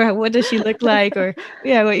 or what does she look like, or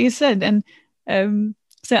yeah, what you said. And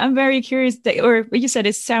so I'm very curious that, or what you said,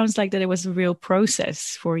 it sounds like that it was a real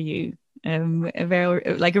process for you, a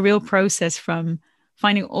very like a real process from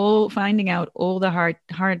finding out all the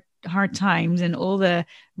hard times and all the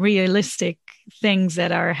realistic things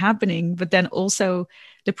that are happening, but then also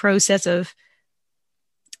the process of,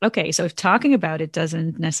 okay, so if talking about it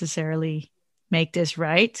doesn't necessarily make this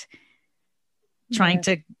right, trying Yeah.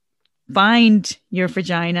 to find your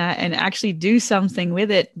vagina and actually do something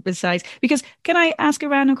with it besides, because can I ask a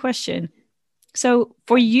random question? So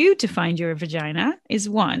for you to find your vagina is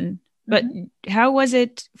one, but Hmm. how was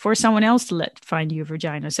it for someone else to let find your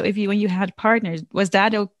vagina? So if you when you had partners, was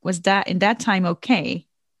that in that time okay?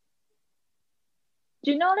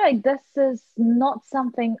 Do you know, like, this is not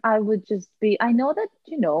something I would just be. I know that,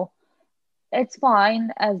 it's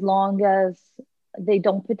fine as long as they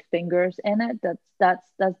don't put fingers in it.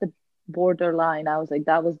 That's the borderline. I was like,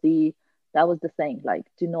 that was the thing. Like,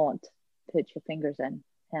 do not put your fingers in.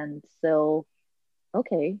 And so,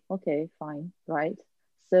 okay, fine, right.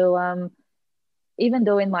 So even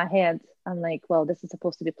though in my head I'm like, well, this is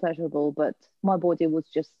supposed to be pleasurable, but my body would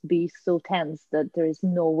just be so tense that there is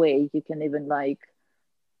no way you can even like,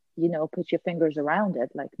 put your fingers around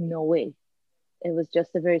it. Like, no way. It was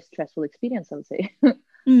just a very stressful experience, I would say.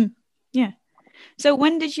 Mm, yeah. So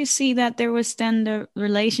when did you see that there was then the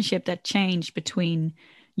relationship that changed between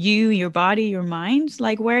you, your body, your mind?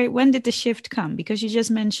 Like when did the shift come? Because you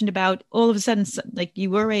just mentioned about all of a sudden, like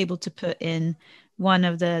you were able to put in one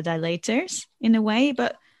of the dilators in a way,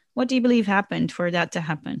 but what do you believe happened for that to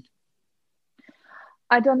happen?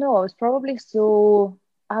 I don't know.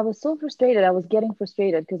 I was so frustrated. I was getting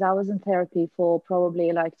frustrated because I was in therapy for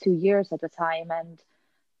probably like 2 years at the time. And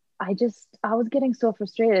I was getting so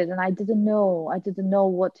frustrated and I didn't know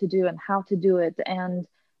what to do and how to do it. And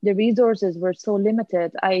the resources were so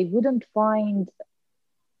limited. I wouldn't find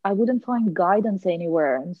I wouldn't find guidance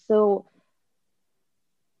anywhere. And so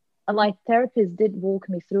my therapist did walk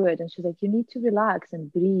me through it, and she's like, you need to relax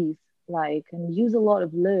and breathe, like, and use a lot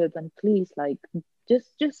of lube, and please, like,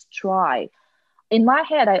 just try. In my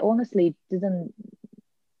head, I honestly didn't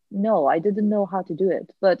know. I didn't know how to do it.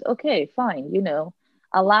 But okay, fine,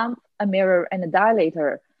 a lamp, a mirror, and a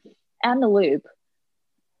dilator and a lube.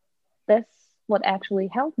 That's what actually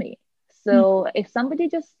helped me. Mm. So if somebody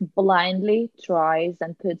just blindly tries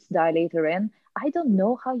and puts dilator in, I don't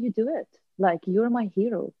know how you do it. Like, you're my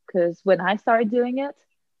hero. Because when I started doing it,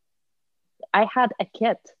 I had a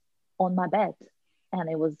kit on my bed, and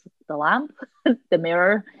it was the lamp, the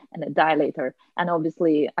mirror, and a dilator. And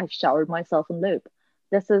obviously, I showered myself in lube.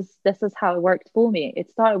 This is how it worked for me. It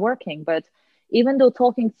started working, but even though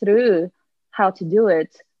talking through how to do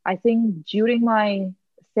it, I think during my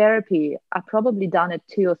therapy, I probably done it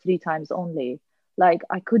 2 or 3 times only. Like,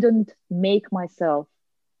 I couldn't make myself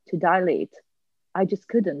to dilate. I just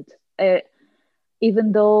couldn't.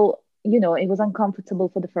 Even though it was uncomfortable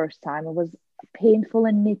for the first time, it was painful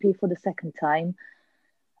and nippy for the second time,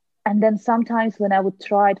 and then sometimes when I would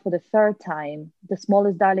try it for the third time, the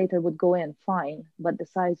smallest dilator would go in fine, but the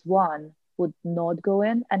size 1 would not go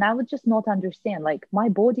in, and I would just not understand, like, my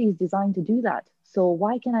body is designed to do that, so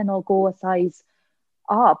why can I not go a size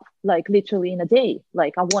up, like, literally in a day?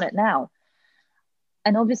 Like, I want it now.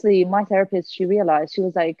 And obviously, my therapist, she realized, she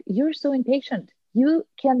was like, you're so impatient. You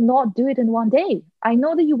cannot do it in one day. I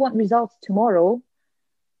know that you want results tomorrow.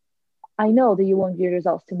 I know that you want your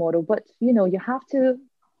results tomorrow, but you have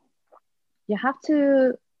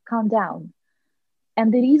to calm down.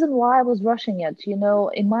 And the reason why I was rushing it,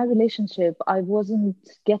 in my relationship, I wasn't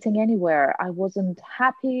getting anywhere. I wasn't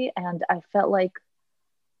happy, and I felt like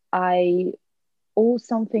I owe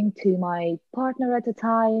something to my partner at the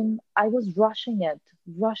time. I was rushing it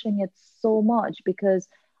so much because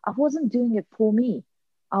I wasn't doing it for me.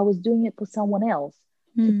 I was doing it for someone else,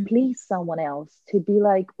 to Mm. please someone else, to be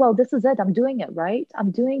like, well, this is it. I'm doing it, right?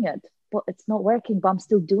 I'm doing it, but it's not working, but I'm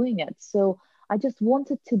still doing it. So I just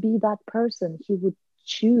wanted to be that person he would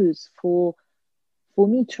choose for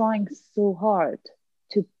me trying so hard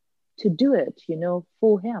to do it,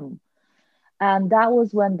 for him. And that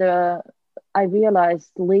was when the I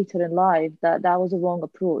realized later in life that that was a wrong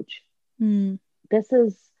approach. Mm. This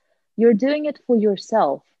is You're doing it for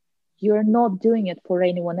yourself. You're not doing it for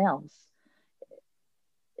anyone else.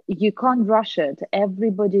 You can't rush it.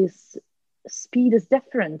 Everybody's speed is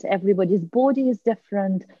different. Everybody's body is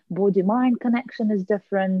different. Body mind connection is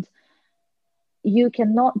different. You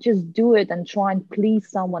cannot just do it and try and please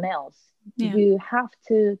someone else. Yeah. You have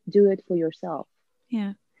to do it for yourself.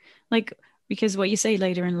 Yeah. Like, because what you say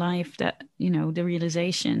later in life, that, the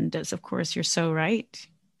realization that's, of course, you're so right,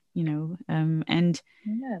 Yeah. and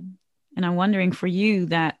I'm wondering for you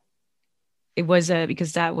that it was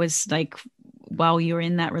because that was like while you're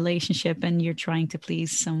in that relationship and you're trying to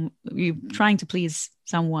please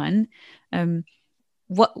someone, um,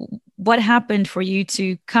 what what happened for you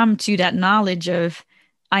to come to that knowledge of,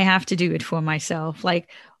 I have to do it for myself?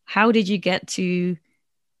 Like, how did you get to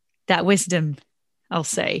that wisdom, I'll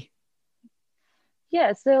say?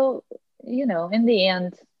 Yeah. So, in the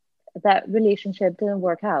end, that relationship didn't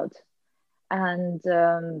work out. And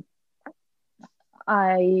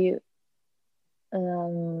I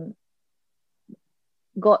um,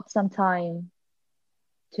 got some time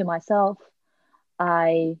to myself.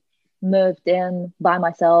 I moved in by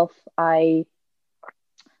myself. I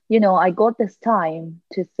got this time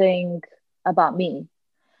to think about me.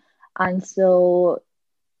 And so,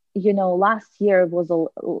 last year was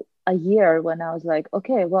a year when I was like,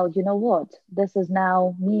 okay, well, you know what? This is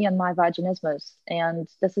now me and my vaginismus. And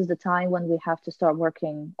this is the time when we have to start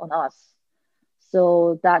working on us.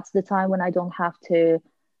 So that's the time when I don't have to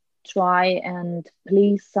try and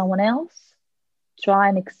please someone else, try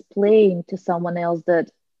and explain to someone else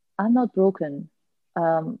that I'm not broken.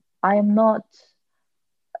 Um, I am not,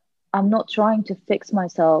 I'm not trying to fix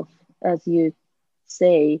myself, as you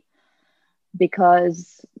say,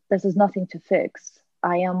 because this is nothing to fix.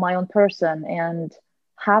 I am my own person, and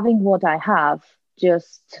having what I have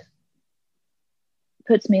just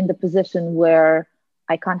puts me in the position where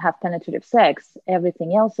I can't have penetrative sex.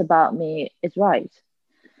 Everything else about me is right.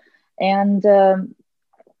 And, I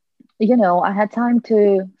had time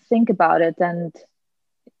to think about it and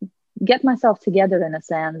get myself together in a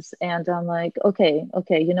sense. And I'm like, okay,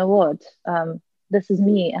 you know what? This is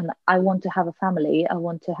me, and I want to have a family. I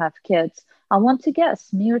want to have kids. I want to get a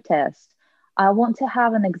smear test. I want to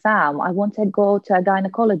have an exam. I want to go to a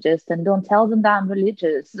gynecologist, and don't tell them that I'm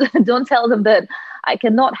religious. Don't tell them that I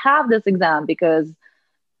cannot have this exam because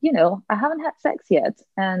I haven't had sex yet,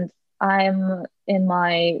 and I'm in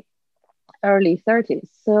my early 30s.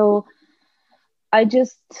 So I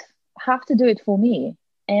just have to do it for me.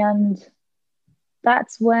 And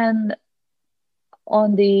that's when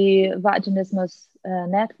on the Vaginismus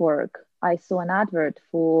network, I saw an advert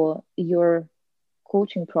for your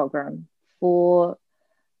coaching program for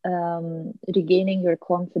regaining your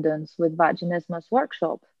confidence with Vaginismus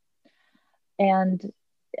workshop. And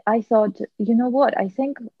I thought, you know what? I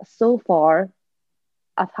think so far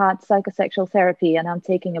I've had psychosexual therapy and I'm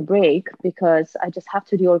taking a break because I just have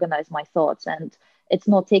to reorganize my thoughts and it's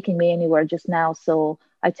not taking me anywhere just now. So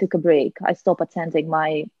I took a break. I stopped attending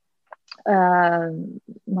my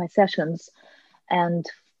sessions. And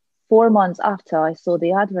 4 months after, I saw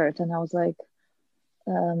the advert and I was like,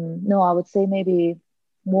 no, I would say maybe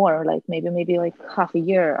more, like maybe like half a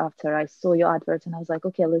year after I saw your advert, and I was like,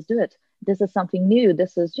 okay, let's do it. This is something new.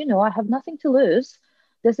 This is, I have nothing to lose.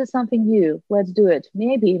 This is something new. Let's do it.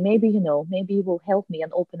 Maybe, maybe it will help me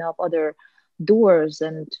and open up other doors.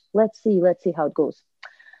 And let's see how it goes.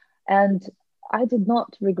 And I did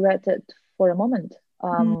not regret it for a moment.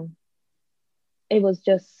 Mm. It was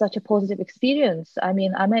just such a positive experience. I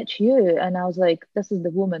mean, I met you and I was like, this is the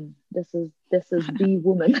woman. This is the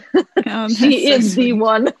woman. Oh, that's She so is the sweet.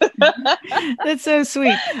 one. That's so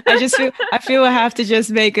sweet. I feel I have to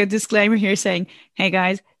just make a disclaimer here saying, hey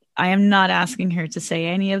guys, I am not asking her to say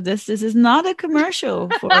any of this. This is not a commercial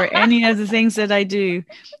for any of the things that I do.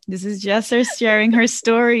 This is just her sharing her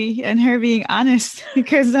story and her being honest,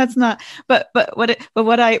 because that's not. But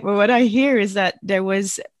what I hear is that there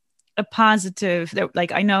was a positive.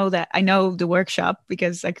 Like I know the workshop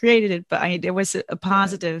because I created it, but there was a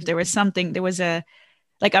positive. There was something. There was a,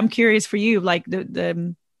 like, I'm curious for you, like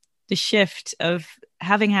the shift of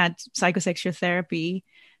having had psychosexual therapy,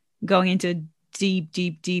 going into deep,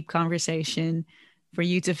 deep, deep conversation for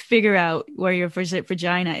you to figure out where your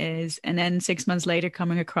vagina is. And then 6 months later,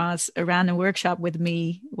 coming across a random workshop with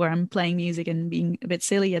me where I'm playing music and being a bit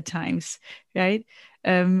silly at times. Right.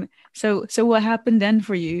 So what happened then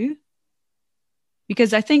for you?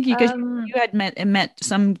 Because I think because um, you had met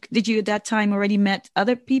some, did you at that time already met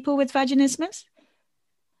other people with vaginismus?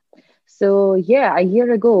 so yeah, a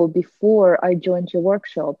year ago, before I joined your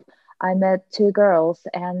workshop, I met two girls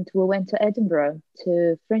and we went to Edinburgh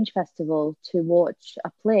to Fringe Festival to watch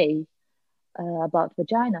a play about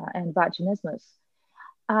vagina and vaginismus.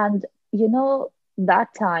 And that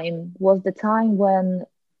time was the time when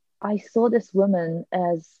I saw this women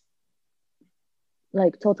as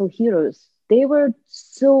like total heroes. They were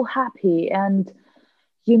so happy and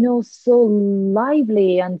so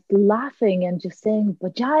lively and laughing and just saying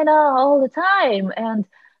vagina all the time. And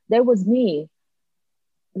there was me,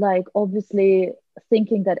 like obviously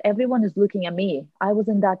thinking that everyone is looking at me. I was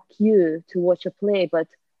in that queue to watch a play, but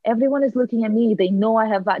everyone is looking at me. They know I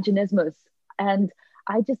have vaginismus. And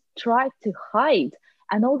I just tried to hide.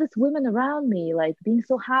 And all these women around me, like being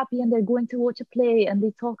so happy, and they're going to watch a play and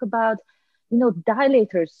they talk about,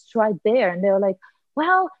 dilators right there. And they're like,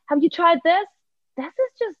 well, have you tried this? This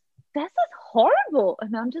is horrible.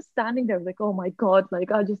 And I'm just standing there like, oh my God,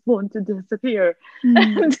 like I just want to disappear.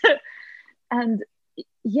 Mm. And and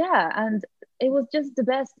yeah, and it was just the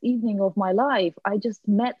best evening of my life. I just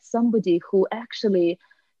met somebody who actually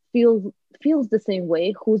feels the same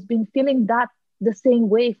way, who's been feeling that the same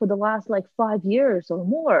way for the last like 5 years or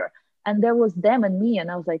more. And there was them and me,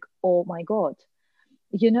 and I was like, oh my God.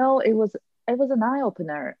 It was an eye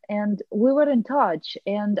opener, and we were in touch,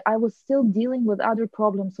 and I was still dealing with other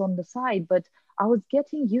problems on the side, but I was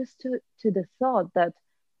getting used to the thought that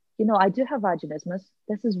I do have vaginismus.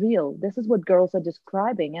 This is real. This is what girls are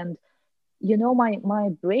describing. And, my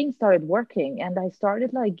brain started working and I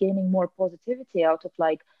started like gaining more positivity out of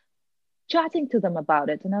like chatting to them about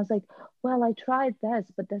it. And I was like, well, I tried this,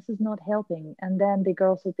 but this is not helping. And then the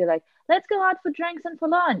girls would be like, let's go out for drinks and for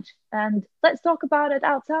lunch and let's talk about it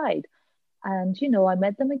outside. And, I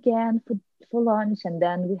met them again for lunch, and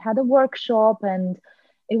then we had a workshop and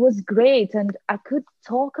it was great. And I could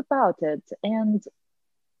talk about it. And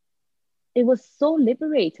it was so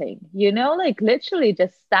liberating, like literally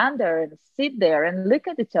just stand there and sit there and look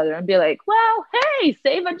at each other and be like, well, hey,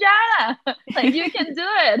 say vagina. Like you can do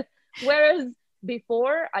it. Whereas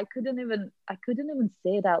before I couldn't even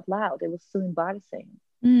say it out loud. It was so embarrassing.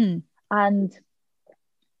 Mm. And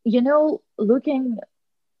looking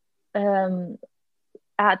um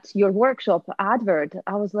at your workshop advert,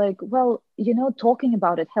 I was like, well, talking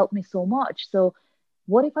about it helped me so much. So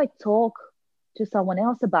what if I talk to someone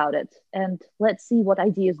else about it, and let's see what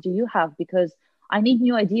ideas do you have, because I need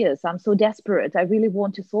new ideas. I'm so desperate. I really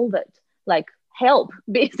want to solve it. Like help,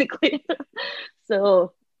 basically.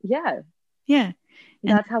 So yeah, Yeah.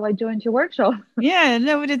 And that's how I joined your workshop. yeah,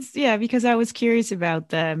 no, but it's yeah, because I was curious about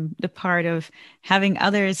the part of having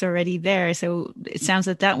others already there. So it sounds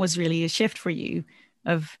that that was really a shift for you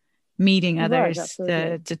of meeting It was others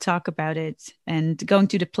absolutely. to talk about it and going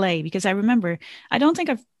to the play. Because I remember, I don't think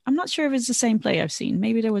I'm not sure if it's the same play I've seen.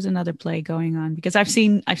 Maybe there was another play going on because I've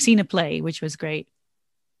seen a play which was great.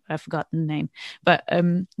 I've forgotten the name, but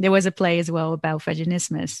there was a play as well about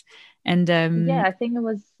vaginismus, and Yeah, I think it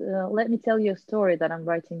was. Let me tell you a story that I'm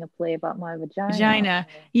writing a play about my vagina vagina.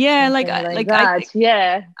 or Yeah, something like like I that.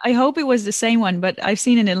 Yeah, I hope it was the same one, but I've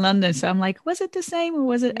seen it in London, so I'm like, was it the same or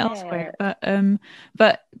was it elsewhere? yeah,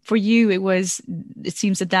 But for you, it was. It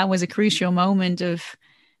seems that that was a crucial moment of,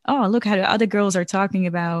 oh, look how the other girls are talking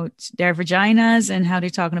about their vaginas and how they're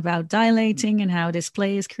talking about dilating and how this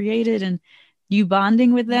play is created, and you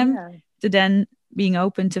bonding with them yeah, to then being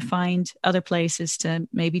open to find other places to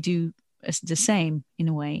maybe do the same in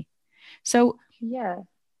a way. So yeah.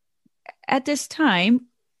 at this time,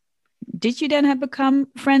 did you then have become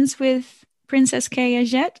friends with Princess Kaya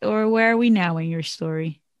yet, or where are we now in your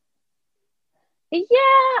story?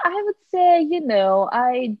 Yeah, I would say,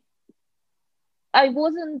 I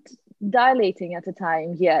wasn't dilating at the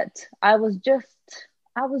time yet. I was just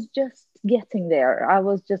getting there. I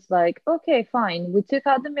was just like, okay, fine. We took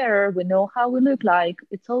out the mirror. We know how we look like.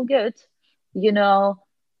 It's all good. You know,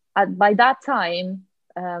 by that time,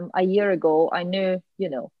 a year ago, I knew,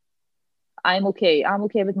 I'm okay. I'm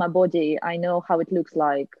okay with my body. I know how it looks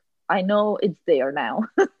like. I know it's there now.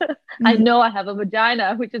 I Mm, know I have a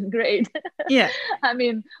vagina, which is great. yeah, I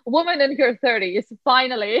mean, woman in her 30s,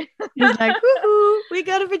 finally. it's like, woohoo, we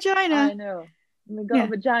got a vagina. I know. We got a Yeah.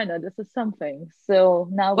 vagina. This is something. So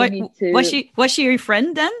now we What need was to. she your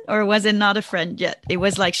friend then, or was it not a friend yet? It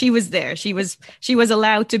was like she was there. She was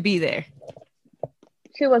allowed to be there.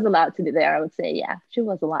 She was allowed to be there, I would say. Yeah, she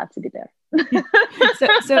was allowed to be there. Yeah.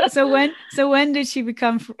 So when did she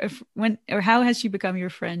become when or how has she become your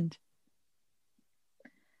friend?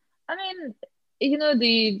 I mean,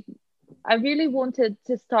 the I really wanted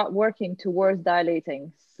to start working towards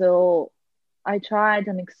dilating. So I tried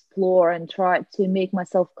and explore and tried to make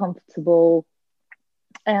myself comfortable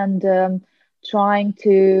and trying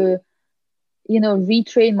to,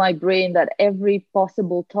 retrain my brain that every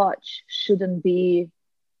possible touch shouldn't be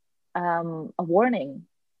a warning,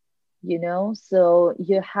 So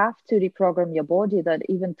you have to reprogram your body that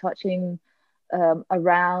even touching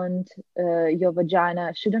around your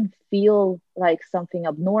vagina shouldn't feel like something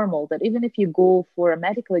abnormal. That even if you go for a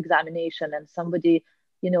medical examination and somebody,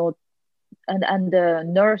 you know, and the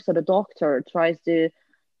nurse or the doctor tries to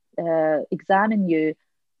examine you,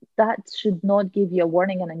 that should not give you a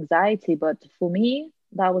warning and anxiety. But for me,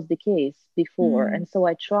 that was the case before. Mm. And so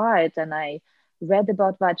I tried and I read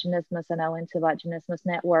about vaginismus and I went to Vaginismus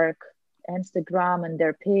Network, Instagram, and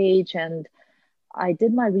their page. And I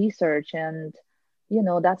did my research. And,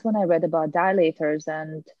 that's when I read about dilators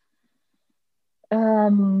and,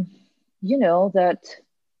 um, that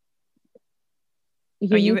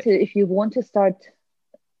Are you you need to, if you want to start,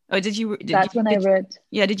 Oh, did that's you when I did read.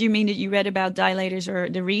 yeah, did you mean that you read about dilators or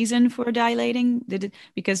the reason for dilating? Did it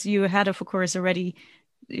because you had of course already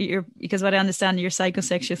your because what I understand your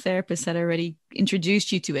psychosexual therapist had already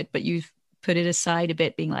introduced you to it, but you've put it aside a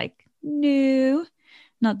bit, being like, no,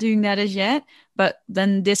 not doing that as yet. But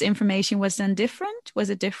then this information was then different. Was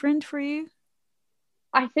it different for you?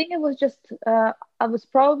 I think it was just, I was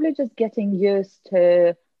probably just getting used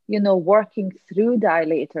to, working through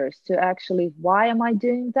dilators to actually, why am I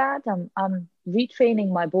doing that? I'm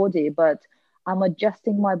retraining my body, but I'm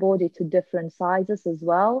adjusting my body to different sizes as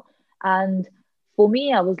well. And for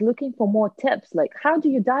me, I was looking for more tips like, how do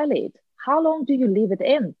you dilate? How long do you leave it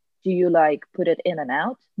in? Do you like put it in and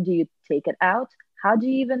out? Do you take it out? How do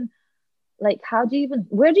you even,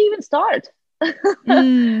 where do you even start?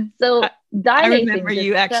 Mm, I, So I dilating remember just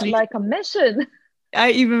you felt actually. like a mission.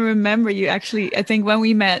 I even remember you actually. I think when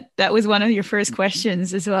we met, that was one of your first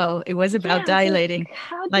questions as well. It was about Yeah, I was like, dilating,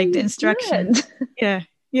 how do like the you do instructions. it? Yeah,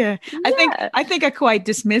 yeah. I think Yeah. I think I quite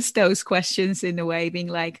dismissed those questions in a way, being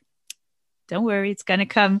like, "Don't worry, it's gonna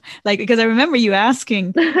come." Like because I remember you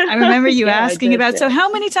asking. I remember you Yeah, I asking did. about. So Yeah.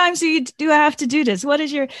 how many times do I have to do this? What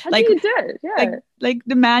is your How do you do it? like Yeah.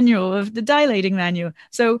 the manual of the dilating manual?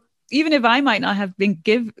 So even if I might not have been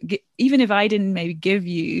even if I didn't maybe give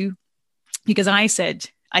you because I said,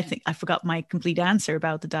 I think I forgot my complete answer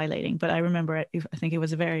about the dilating, but I remember I think it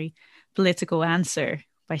was a very political answer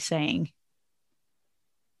by saying,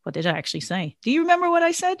 what did I actually say? Do you remember what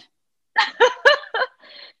I said?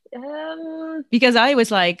 Um, Because I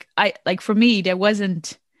was like, I like for me, there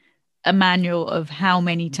wasn't. a manual of how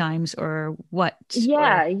many times or what, or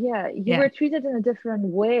Yeah, you yeah. were treated in a different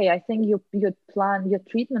way. I think your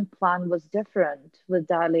treatment plan was different with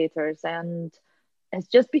dilators, and it's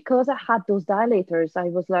just because I had those dilators, I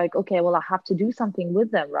was like, okay, well, I have to do something with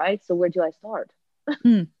them, right? So where do I start?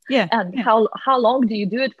 Yeah, And yeah. how long do you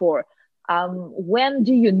do it for? When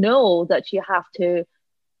do you know that you have to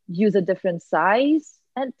use a different size?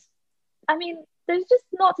 And I mean, there's just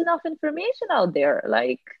not enough information out there.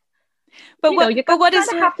 Like, you But what kind is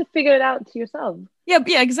of your, have to figure it out yourself. yeah,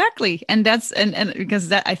 yeah, exactly. And that's, and because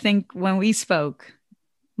that, I think when we spoke,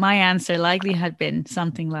 my answer likely had been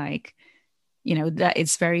something like, that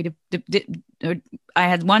it's very I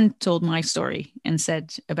had one told my story and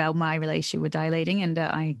said about my relationship with dilating, and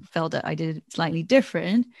I felt that I did it slightly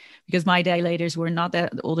different because my dilators were not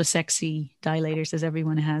that all the sexy dilators as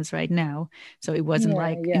everyone has right now, so it wasn't Yeah,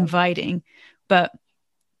 like yeah. inviting, but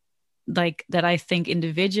like that I think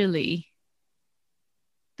individually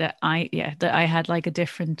that I had like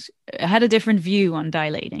I had a different view on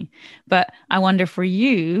dilating. But I wonder for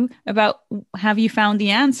you about, have you found the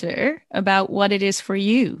answer about what it is for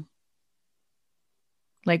you?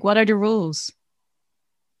 Like, what are the rules?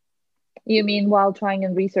 You mean while trying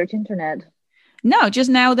and research internet? No, just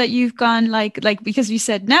now that you've gone like because you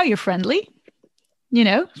said now you're friendly,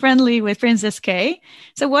 friendly with Princess K.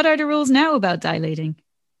 So what are the rules now about dilating?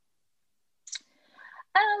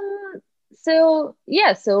 Um, so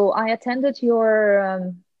yeah, so I attended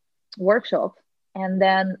your workshop, and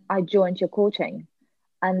then I joined your coaching.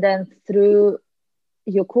 And then through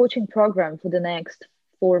your coaching program for the next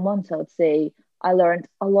 4 months, I would say, I learned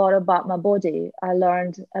a lot about my body. I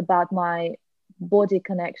learned about my body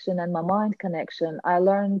connection and my mind connection. I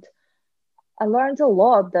learned a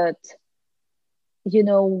lot that,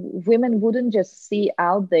 women wouldn't just see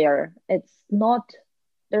out there. It's not,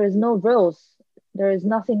 there is no rules. There is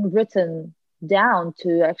nothing written down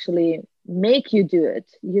to actually make you do it.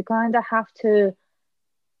 You kind of have to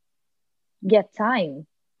get time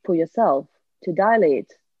for yourself to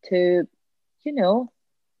dilate, to, you know,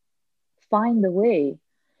 find the way.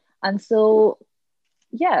 And so,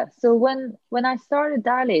 yeah, so when I started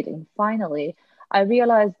dilating, finally, I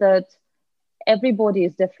realized that everybody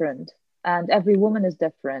is different and every woman is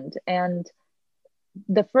different. And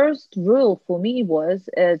the first rule for me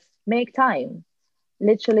is make time,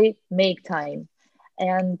 literally make time.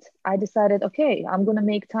 And I decided, okay, I'm gonna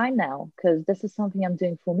make time now because this is something I'm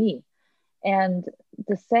doing for me. And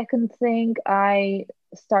the second thing, I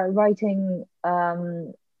start writing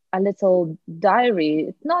a little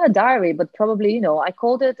diary. Not a diary, but probably, I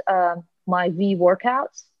called it my V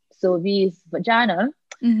workouts. So V is vagina,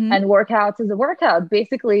 Mm-hmm. and workouts is a workout.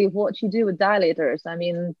 Basically, what you do with dilators. I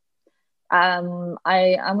mean, I'm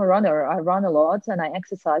a runner. I run a lot and I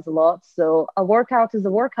exercise a lot. So a workout is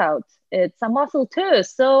a workout. It's a muscle too.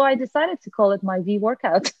 So I decided to call it my V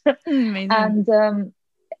workout. Amazing. And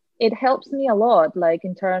it helps me a lot, like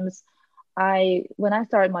in terms, I when I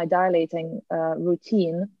started my dilating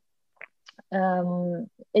routine,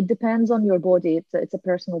 it depends on your body. It's a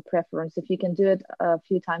personal preference. If you can do it a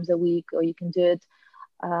few times a week or you can do it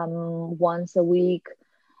once a week,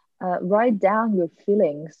 write down your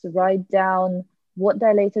feelings, write down what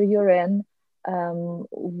dilator you're in,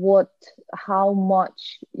 how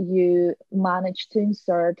much you manage to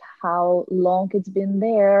insert, how long it's been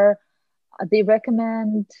there. They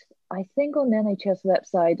recommend, I think, on NHS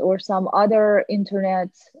website or some other internet,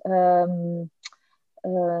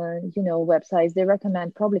 websites. They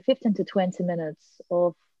recommend probably 15 to 20 minutes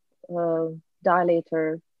of uh,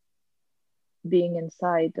 dilator being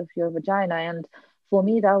inside of your vagina. And for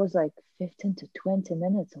me, that was like 15 to 20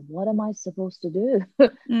 minutes. What am I supposed to do?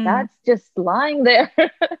 Mm. That's just lying there.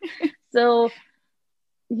 So,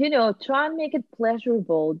 try and make it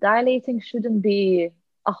pleasurable. Dilating shouldn't be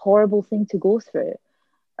a horrible thing to go through.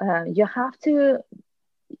 You have to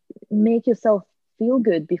make yourself feel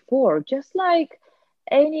good before, just like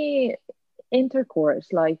any intercourse.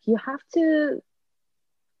 Like you have to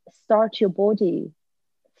start your body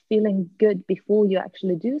feeling good before you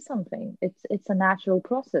actually do something. It's a natural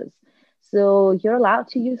process. So you're allowed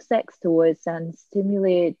to use sex toys and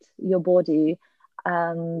stimulate your body,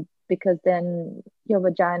 because then your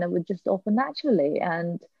vagina would just open naturally.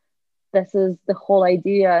 And this is the whole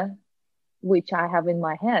idea which I have in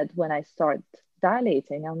my head when I start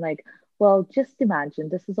dilating. I'm like, well, just imagine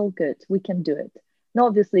this is all good. We can do it. And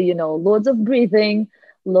obviously, loads of breathing,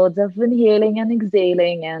 loads of inhaling and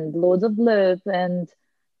exhaling, and loads of love. And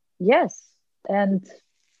yes, and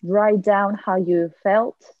write down how you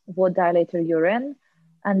felt, what dilator you're in.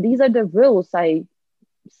 And these are the rules I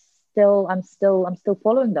I'm still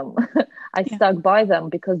following them. I Yeah. stuck by them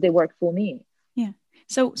because they work for me. Yeah.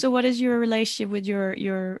 So what is your relationship with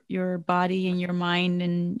your body and your mind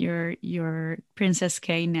and your Princess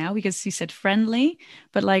K now? Because you said friendly,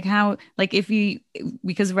 but like how, like if you,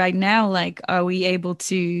 because right now, like, are we able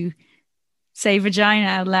to say vagina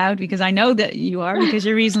out loud? Because I know that you are, because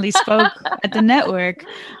you recently spoke at the network.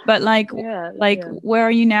 But Yeah, like yeah. where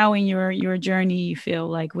are you now in your journey, you feel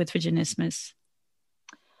like, with vaginismus?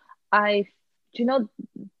 I, you know,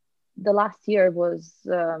 the last year was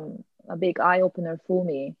a big eye opener for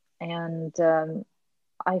me, and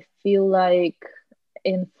I feel like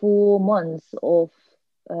in 4 months of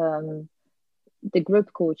um, the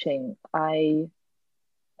group coaching, I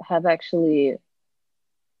have actually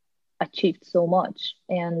achieved so much.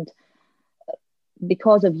 And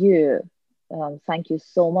because of you, thank you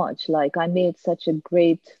so much. Like, I made such a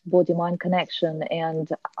great body mind connection, and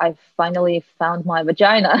I finally found my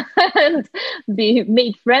vagina and be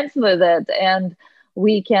made friends with it. And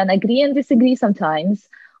we can agree and disagree sometimes.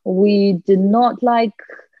 We do not like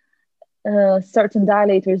certain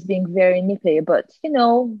dilators being very nippy, but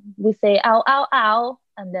we say ow, ow, ow,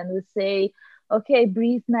 and then we say, okay,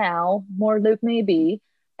 breathe now, more loop maybe,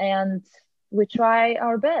 and we try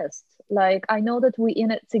our best. Like, I know that we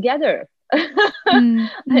in it together. Mm, mm.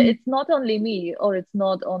 It's not only me or it's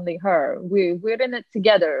not only her. We're in it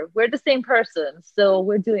together. We're the same person, so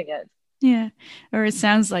we're doing it. Yeah. Or it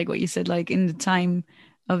sounds like what you said, like in the time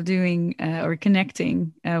of doing or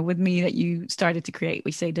connecting with me, that you started to create,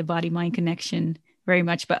 we say, the body mind connection very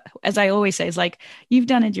much. But as I always say, it's like you've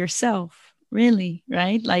done it yourself, really,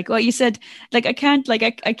 right? Like what you said, like I can't,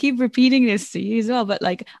 like I keep repeating this to you as well, but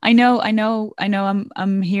like I know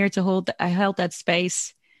I'm here to I held that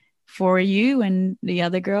space for you and the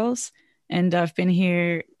other girls. And I've been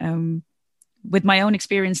here with my own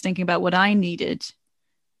experience thinking about what I needed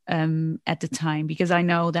at the time, because I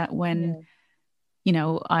know that when,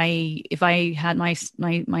 Yeah, I if I had my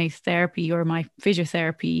therapy or my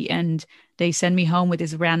physiotherapy and they send me home with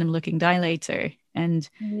this random looking dilator, and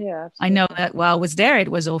yeah, I know absolutely. that while I was there,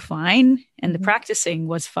 it was all fine and the Hmm. practicing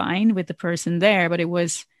was fine with the person there, but it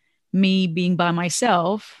was me being by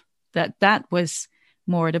myself that was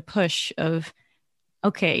more the push of,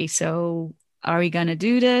 okay, so are we going to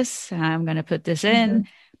do this? I'm going to put this in, Hmm.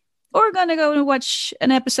 or gonna go and watch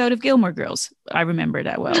an episode of Gilmore Girls. I remember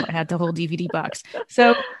that well. I had the whole DVD box.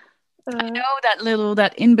 So I Uh, know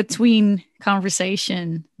that in between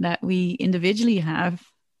conversation that we individually have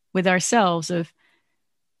with ourselves, of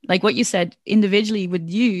like what you said, individually with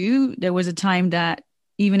you, there was a time that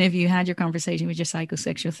even if you had your conversation with your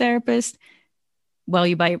psychosexual therapist,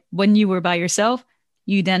 when you were by yourself,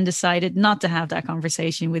 you then decided not to have that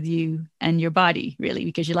conversation with you and your body, really,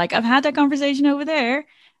 because you're like, I've had that conversation over there,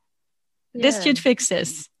 this yeah, should fix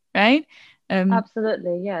this, right? Um,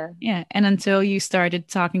 absolutely. Yeah. yeah. And until you started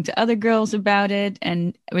talking to other girls about it,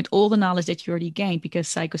 and with all the knowledge that you already gained, because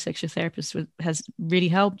psychosexual therapist has really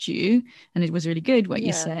helped you, and it was really good what you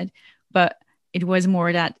Yeah. said, but it was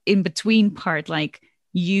more that in between part, like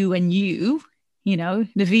you and you,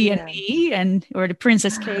 the V and Yeah. me, and or the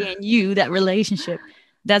Princess K and you, that relationship.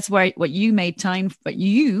 That's why what you made time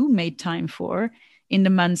for in the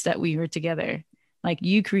months that we were together. Like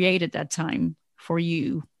you created that time for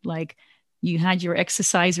you. Like you had your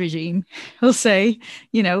exercise regime, we'll say,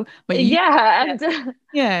 but you, Yeah, yeah, and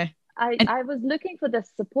yeah. I And I was looking for the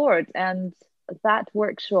support, and that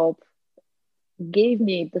workshop gave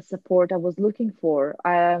me the support I was looking for.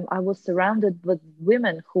 I was surrounded with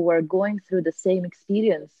women who were going through the same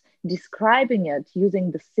experience, describing it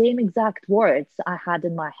using the same exact words I had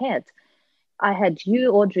in my head. I had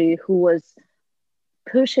you, Audrey, who was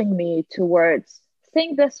pushing me towards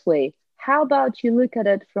think this way. How about you look at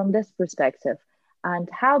it from this perspective? And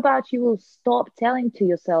how about you will stop telling to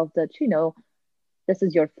yourself that, this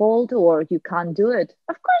is your fault or you can't do it.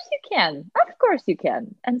 Of course you can. Of course you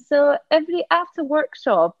can. And so every after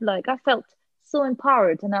workshop, like I felt so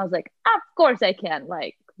empowered and I was like, of course I can.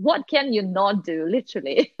 Like, what can you not do?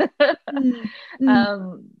 Literally. mm,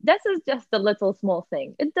 mm, This is just a little small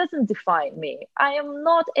thing. It doesn't define me. I am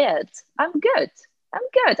not it. I'm good. I'm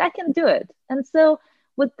good. I can do it. And so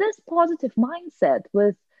with this positive mindset,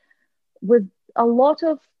 with a lot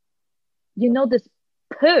of this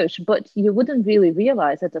push, but you wouldn't really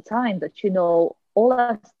realize at the time that all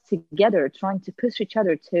us together trying to push each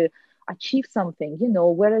other to achieve something,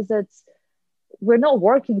 whereas we're not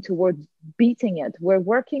working towards beating it, we're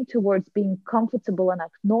working towards being comfortable and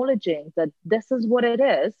acknowledging that this is what it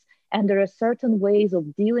is, and there are certain ways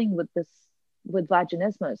of dealing with this, with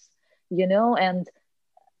vaginismus, and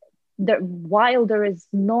while there is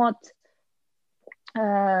not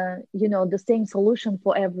the same solution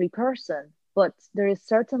for every person, but there is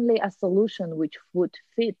certainly a solution which would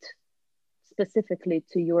fit specifically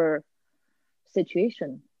to your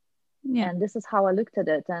situation. Yeah. And this is how I looked at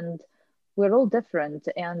it. And we're all different.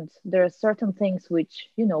 And there are certain things which,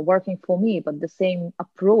 working for me, but the same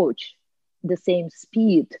approach, the same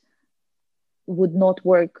speed would not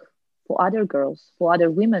work for other girls, for other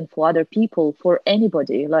women, for other people, for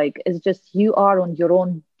anybody. Like, it's just you are on your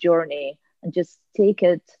own journey and just take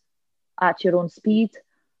it at your own speed.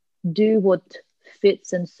 Do what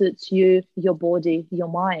fits and suits you, your body, your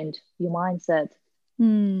mind, your mindset.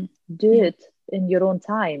 Mm. Do Yeah. it in your own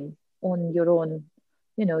time, on your own,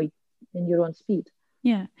 in your own speed.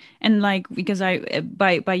 Yeah. And like, because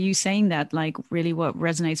by you saying that, like really what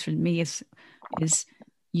resonates for me is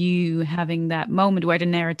you having that moment where the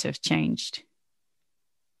narrative changed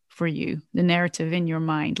for you, the narrative in your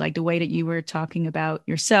mind, like the way that you were talking about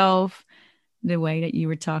yourself, the way that you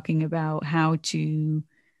were talking about how to,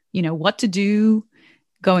 what to do,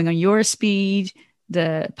 going on your speed,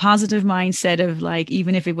 the positive mindset of like,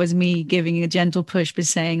 even if it was me giving a gentle push, but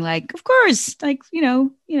saying like, of course, like,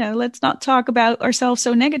 let's not talk about ourselves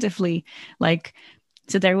so negatively. Like,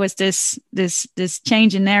 so there was this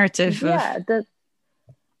change in narrative of, Yeah,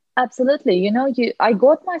 absolutely. I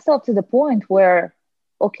got myself to the point where,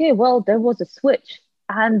 okay, well, there was a switch,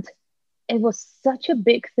 and it was such a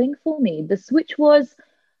big thing for me. The switch was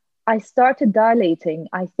I started dilating,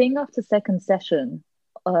 I think after second session,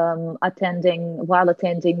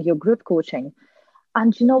 attending your group coaching.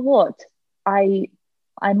 And you know what? I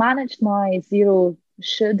I managed my zero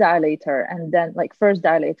shoe dilator, and then like first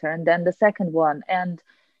dilator and then the second one. And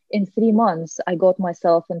in 3 months, I got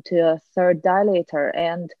myself into a third dilator.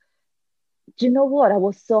 And do you know what? I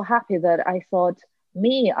was so happy that I thought,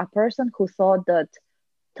 me, a person who thought that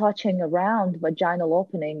touching around vaginal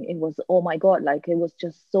opening, it was, oh my God, like it was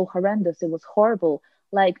just so horrendous. It was horrible.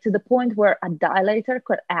 Like to the point where a dilator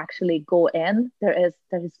could actually go in. There is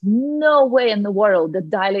no way in the world the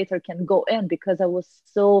dilator can go in, because I was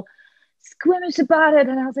so squeamish about it.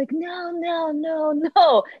 And I was like, no, no, no,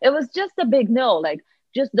 no. It was just a big no. Like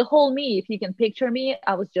just the whole me, if you can picture me,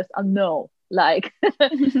 I was just a no. Like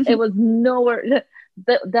it was nowhere.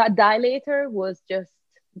 That dilator was just,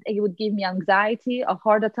 it would give me anxiety, a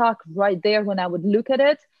heart attack right there when I would look at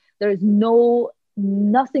it. There is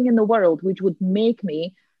nothing in the world which would make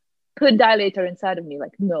me put dilator inside of me.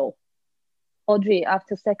 Like, no. Audrey,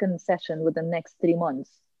 after second session with the next 3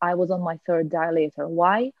 months, I was on my third dilator.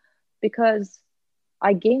 Why? Because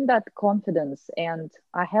I gained that confidence and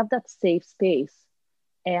I have that safe space.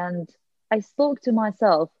 And I spoke to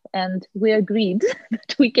myself and we agreed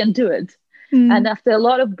that we can do it. And mm, after a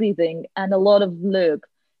lot of breathing and a lot of look,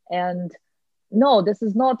 and no, this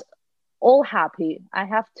is not all happy. I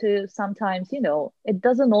have to sometimes, it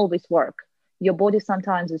doesn't always work. Your body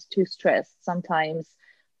sometimes is too stressed. Sometimes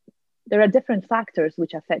there are different factors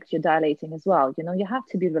which affect your dilating as well. You have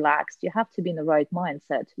to be relaxed. You have to be in the right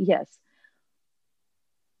mindset. Yes.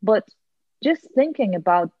 But just thinking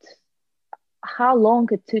about how long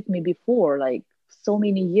it took me before, like so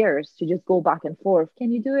many years to just go back and forth.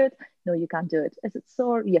 Can you do it? No, you can't do it. Is it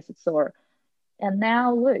sore? Yes, it's sore. And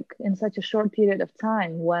now look, in such a short period of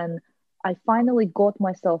time, when I finally got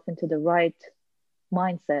myself into the right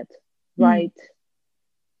mindset, mm. right,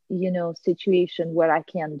 situation where I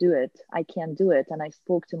can do it. I can do it. And I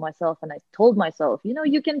spoke to myself and I told myself,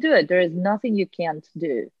 you can do it. There is nothing you can't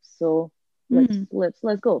do. So Mm. let's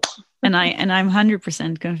go. And I'm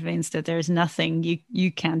 100% convinced that there's nothing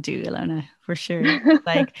you can't do, Ilona, for sure.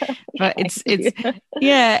 Like, but Thank it's you.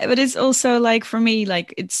 yeah, but it's also like for me,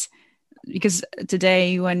 like it's because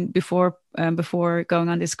today when before going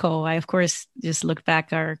on this call, I of course just looked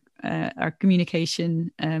back our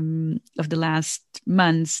communication of the last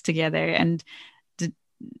months together, and the,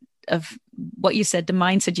 of what you said, the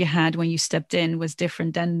mindset you had when you stepped in was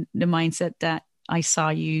different than the mindset that I saw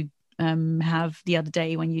you have the other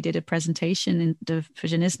day when you did a presentation in the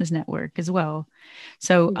Vaginismus Network as well.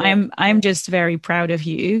 So Yes, I'm yes. just very proud of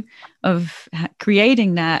you of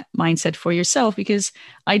creating that mindset for yourself, because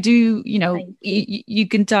I do, Thank you. you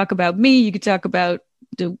can talk about me, you could talk about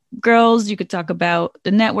the girls, you could talk about the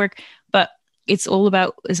network, but it's all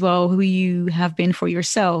about as well who you have been for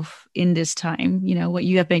yourself in this time, what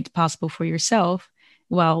you have made possible for yourself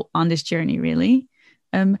while on this journey, really.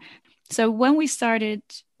 Um, so when we started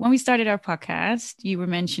our podcast, you were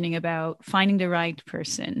mentioning about finding the right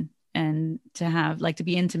person and to have like to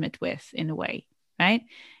be intimate with in a way, right?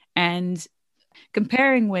 And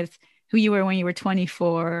comparing with who you were when you were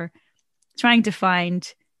 24, trying to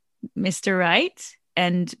find Mr. Right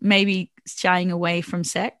and maybe shying away from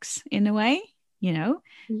sex in a way. you know.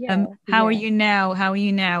 Yeah, How are yeah. you now? How are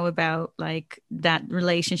you now about like that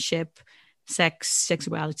relationship, sex,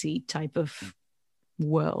 sexuality type of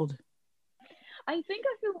world? I think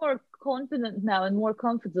I feel more confident now and more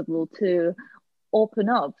comfortable to open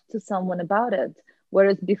up to someone about it.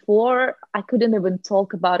 Whereas before, I couldn't even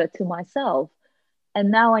talk about it to myself. And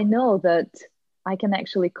now I know that I can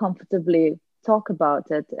actually comfortably talk about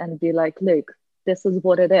it and be like, look, this is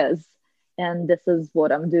what it is. And this is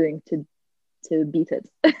what I'm doing to beat it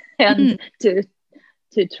and Mm,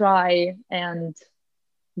 to try and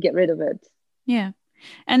get rid of it. yeah.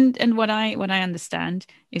 And what I understand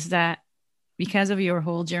is that because of your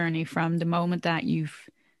whole journey from the moment that you've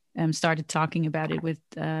started talking about it with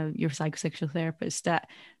your psychosexual therapist, that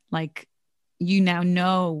like you now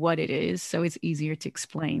know what it is, so it's easier to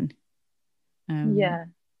explain um, Yeah,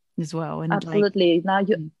 as well. And like, absolutely. Now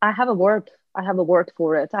mm, I have a word. I have a word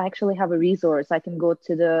for it. I actually have a resource. I can go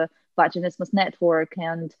to the Vaginismus network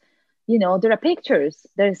and, there are pictures,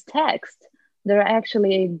 there's text. There are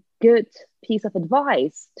actually a good piece of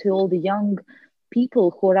advice to all the young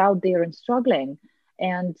people who are out there and struggling.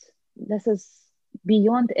 And this is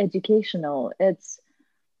beyond educational.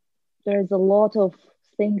 There's a lot of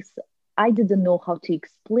things I didn't know how to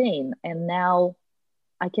explain, and now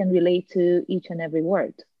I can relate to each and every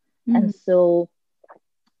word. mm, And so,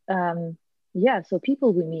 um, yeah, so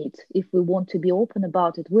people we meet, if we want to be open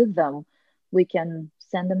about it with them, we can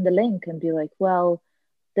send them the link and be like, well,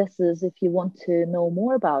 this is, if you want to know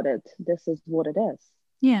more about it, this is what it is.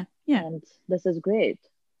 yeah, yeah, And this is great.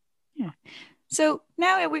 yeah. So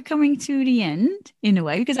now that we're coming to the end in a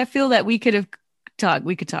way, because I feel that we could talk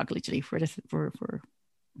literally for this for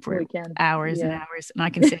We can, hours and yeah. hours, and I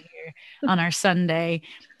can sit here on our Sunday.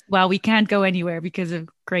 Well, we can't go anywhere because of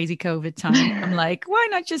crazy COVID times. I'm like, why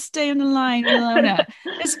not just stay on the line with Ilona?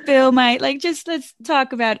 Just Bill, mate. Like, just let's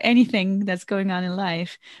talk about anything that's going on in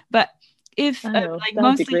life. But if I know, like that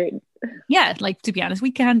would be mostly, great. yeah, like to be honest,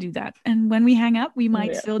 we can do that. And when we hang up, we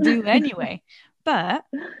might Yeah. still do anyway. But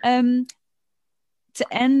um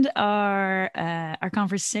to end our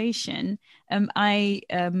conversation, I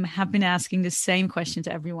have been asking the same question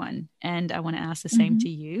to everyone, and I want to ask the same Mhm. to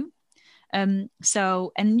you.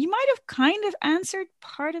 So, and you might have kind of answered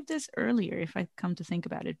part of this earlier, if I come to think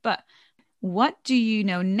about it. But what do you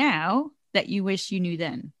know now that you wish you knew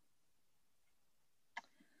then?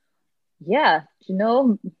 Yeah,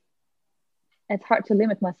 it's hard to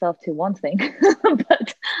limit myself to one thing,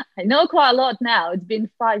 but I know quite a lot now. It's been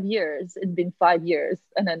 5 years. It's been 5 years,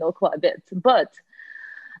 and I know quite a bit. But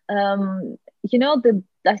the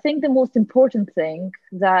I think the most important thing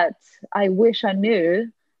that I wish I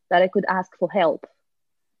knew, that I could ask for help.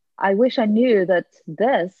 I wish I knew that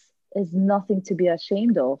this is nothing to be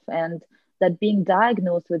ashamed of, and that being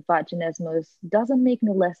diagnosed with vaginismus doesn't make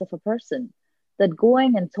me less of a person. That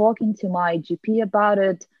going and talking to my GP about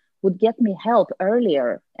it would get me help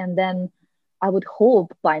earlier. And then I would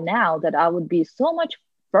hope by now that I would be so much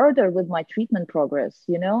further with my treatment progress.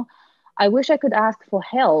 I wish I could ask for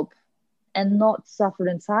help and not suffer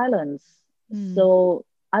in silence. Mm, So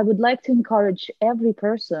I would like to encourage every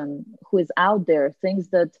person who is out there, thinks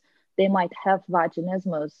that they might have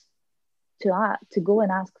vaginismus, to go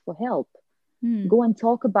and ask for help. mm, Go and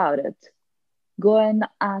talk about it. Go and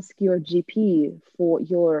ask your GP for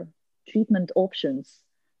your treatment options,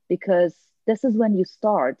 because this is when you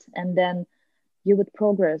start, and then you would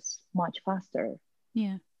progress much faster.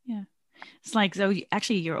 yeah, yeah. It's like so.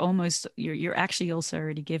 Actually, you're actually also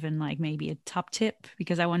already given like maybe a top tip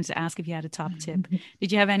because I wanted to ask if you had a top tip.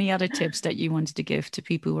 Did you have any other tips that you wanted to give to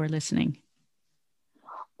people who are listening?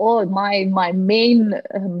 Oh, my main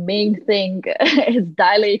thing is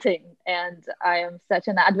dilating, and I am such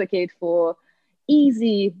an advocate for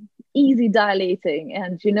easy easy dilating.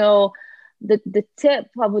 And the tip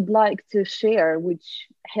I would like to share, which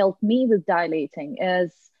helped me with dilating,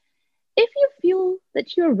 is if you feel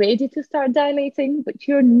that you're ready to start dilating, but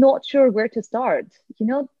you're not sure where to start,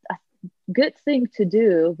 a good thing to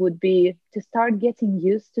do would be to start getting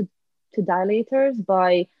used to dilators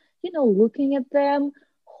by, looking at them,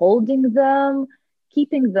 holding them,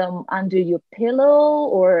 keeping them under your pillow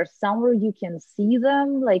or somewhere you can see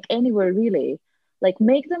them, like anywhere really. Like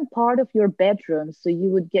make them part of your bedroom so you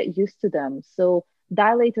would get used to them. So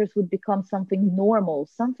dilators would become something normal,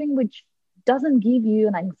 something which doesn't give you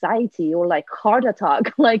an anxiety or like heart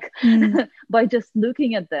attack, like Mm, by just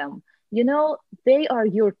looking at them. They are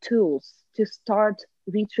your tools to start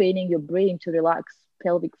retraining your brain to relax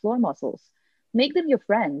pelvic floor muscles. Make them your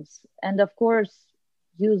friends. And of course,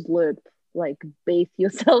 use lube, like bathe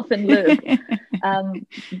yourself in lube.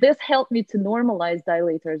 This helped me to normalize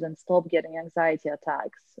dilators and stop getting anxiety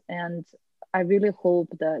attacks. And I really hope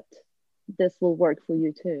that this will work for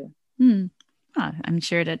you too. I'm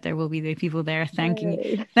sure that there will be the people there thanking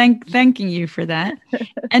Yay. thanking you for that.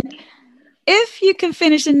 And if you can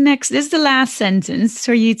finish this is the last sentence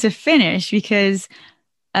for you to finish, because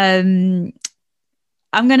I'm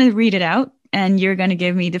going to read it out and you're going to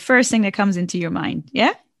give me the first thing that comes into your mind.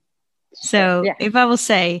 Yeah. So Yeah. if I will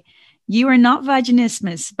say, you are not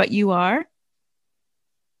vaginismus, but you are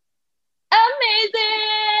amazing.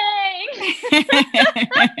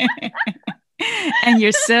 And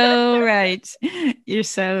you're so right. You're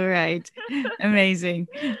so right. Amazing.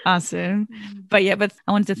 Awesome. But I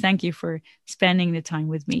wanted to thank you for spending the time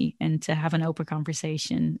with me and to have an open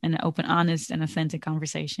conversation, an open, honest, and authentic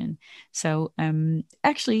conversation. So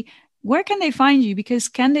actually, where can they find you? Because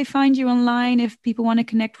can they find you online if people want to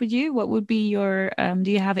connect with you? What would be your,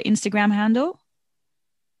 do you have an Instagram handle?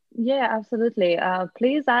 Yeah, absolutely.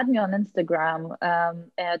 Please add me on Instagram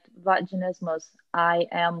at vaginismus. I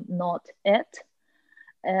am not it.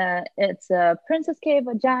 It's a Princess K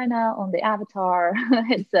vagina on the avatar.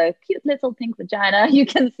 It's a cute little pink vagina. You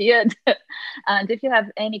can see it. And if you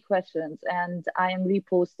have any questions, and I am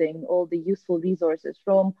reposting all the useful resources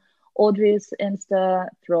from Audrey's Insta,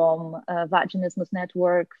 from Vaginismus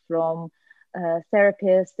Network, from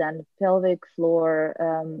therapists and pelvic floor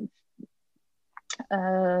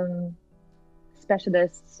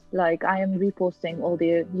specialists. Like, I am reposting all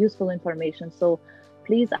the useful information. So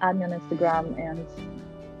please add me on Instagram and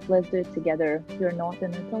let's do it together. You're not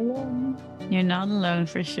in it alone. You're not alone,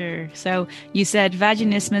 for sure. So you said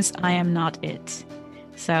vaginismus, I am not it.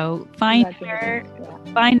 So find her,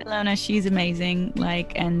 find Ilona. She's amazing.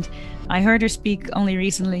 And I heard her speak only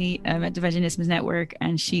recently at the Vaginismus Network,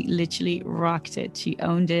 and she literally rocked it. She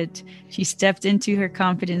owned it. She stepped into her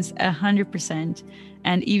confidence 100%.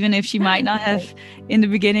 And even if she might not have in the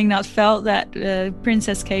beginning not felt that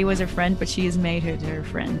Princess K was her friend, but she has made her her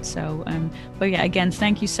friend. So, but yeah, again,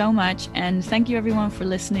 thank you so much. And thank you everyone for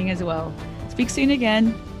listening as well. Speak soon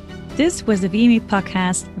again. This was the VME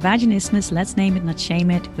podcast, Vaginismus, Let's Name It, Not Shame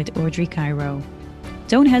It, with Audrey Cairo.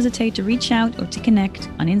 Don't hesitate to reach out or to connect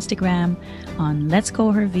on Instagram on Let's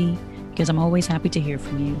Call Her V, because I'm always happy to hear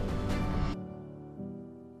from you.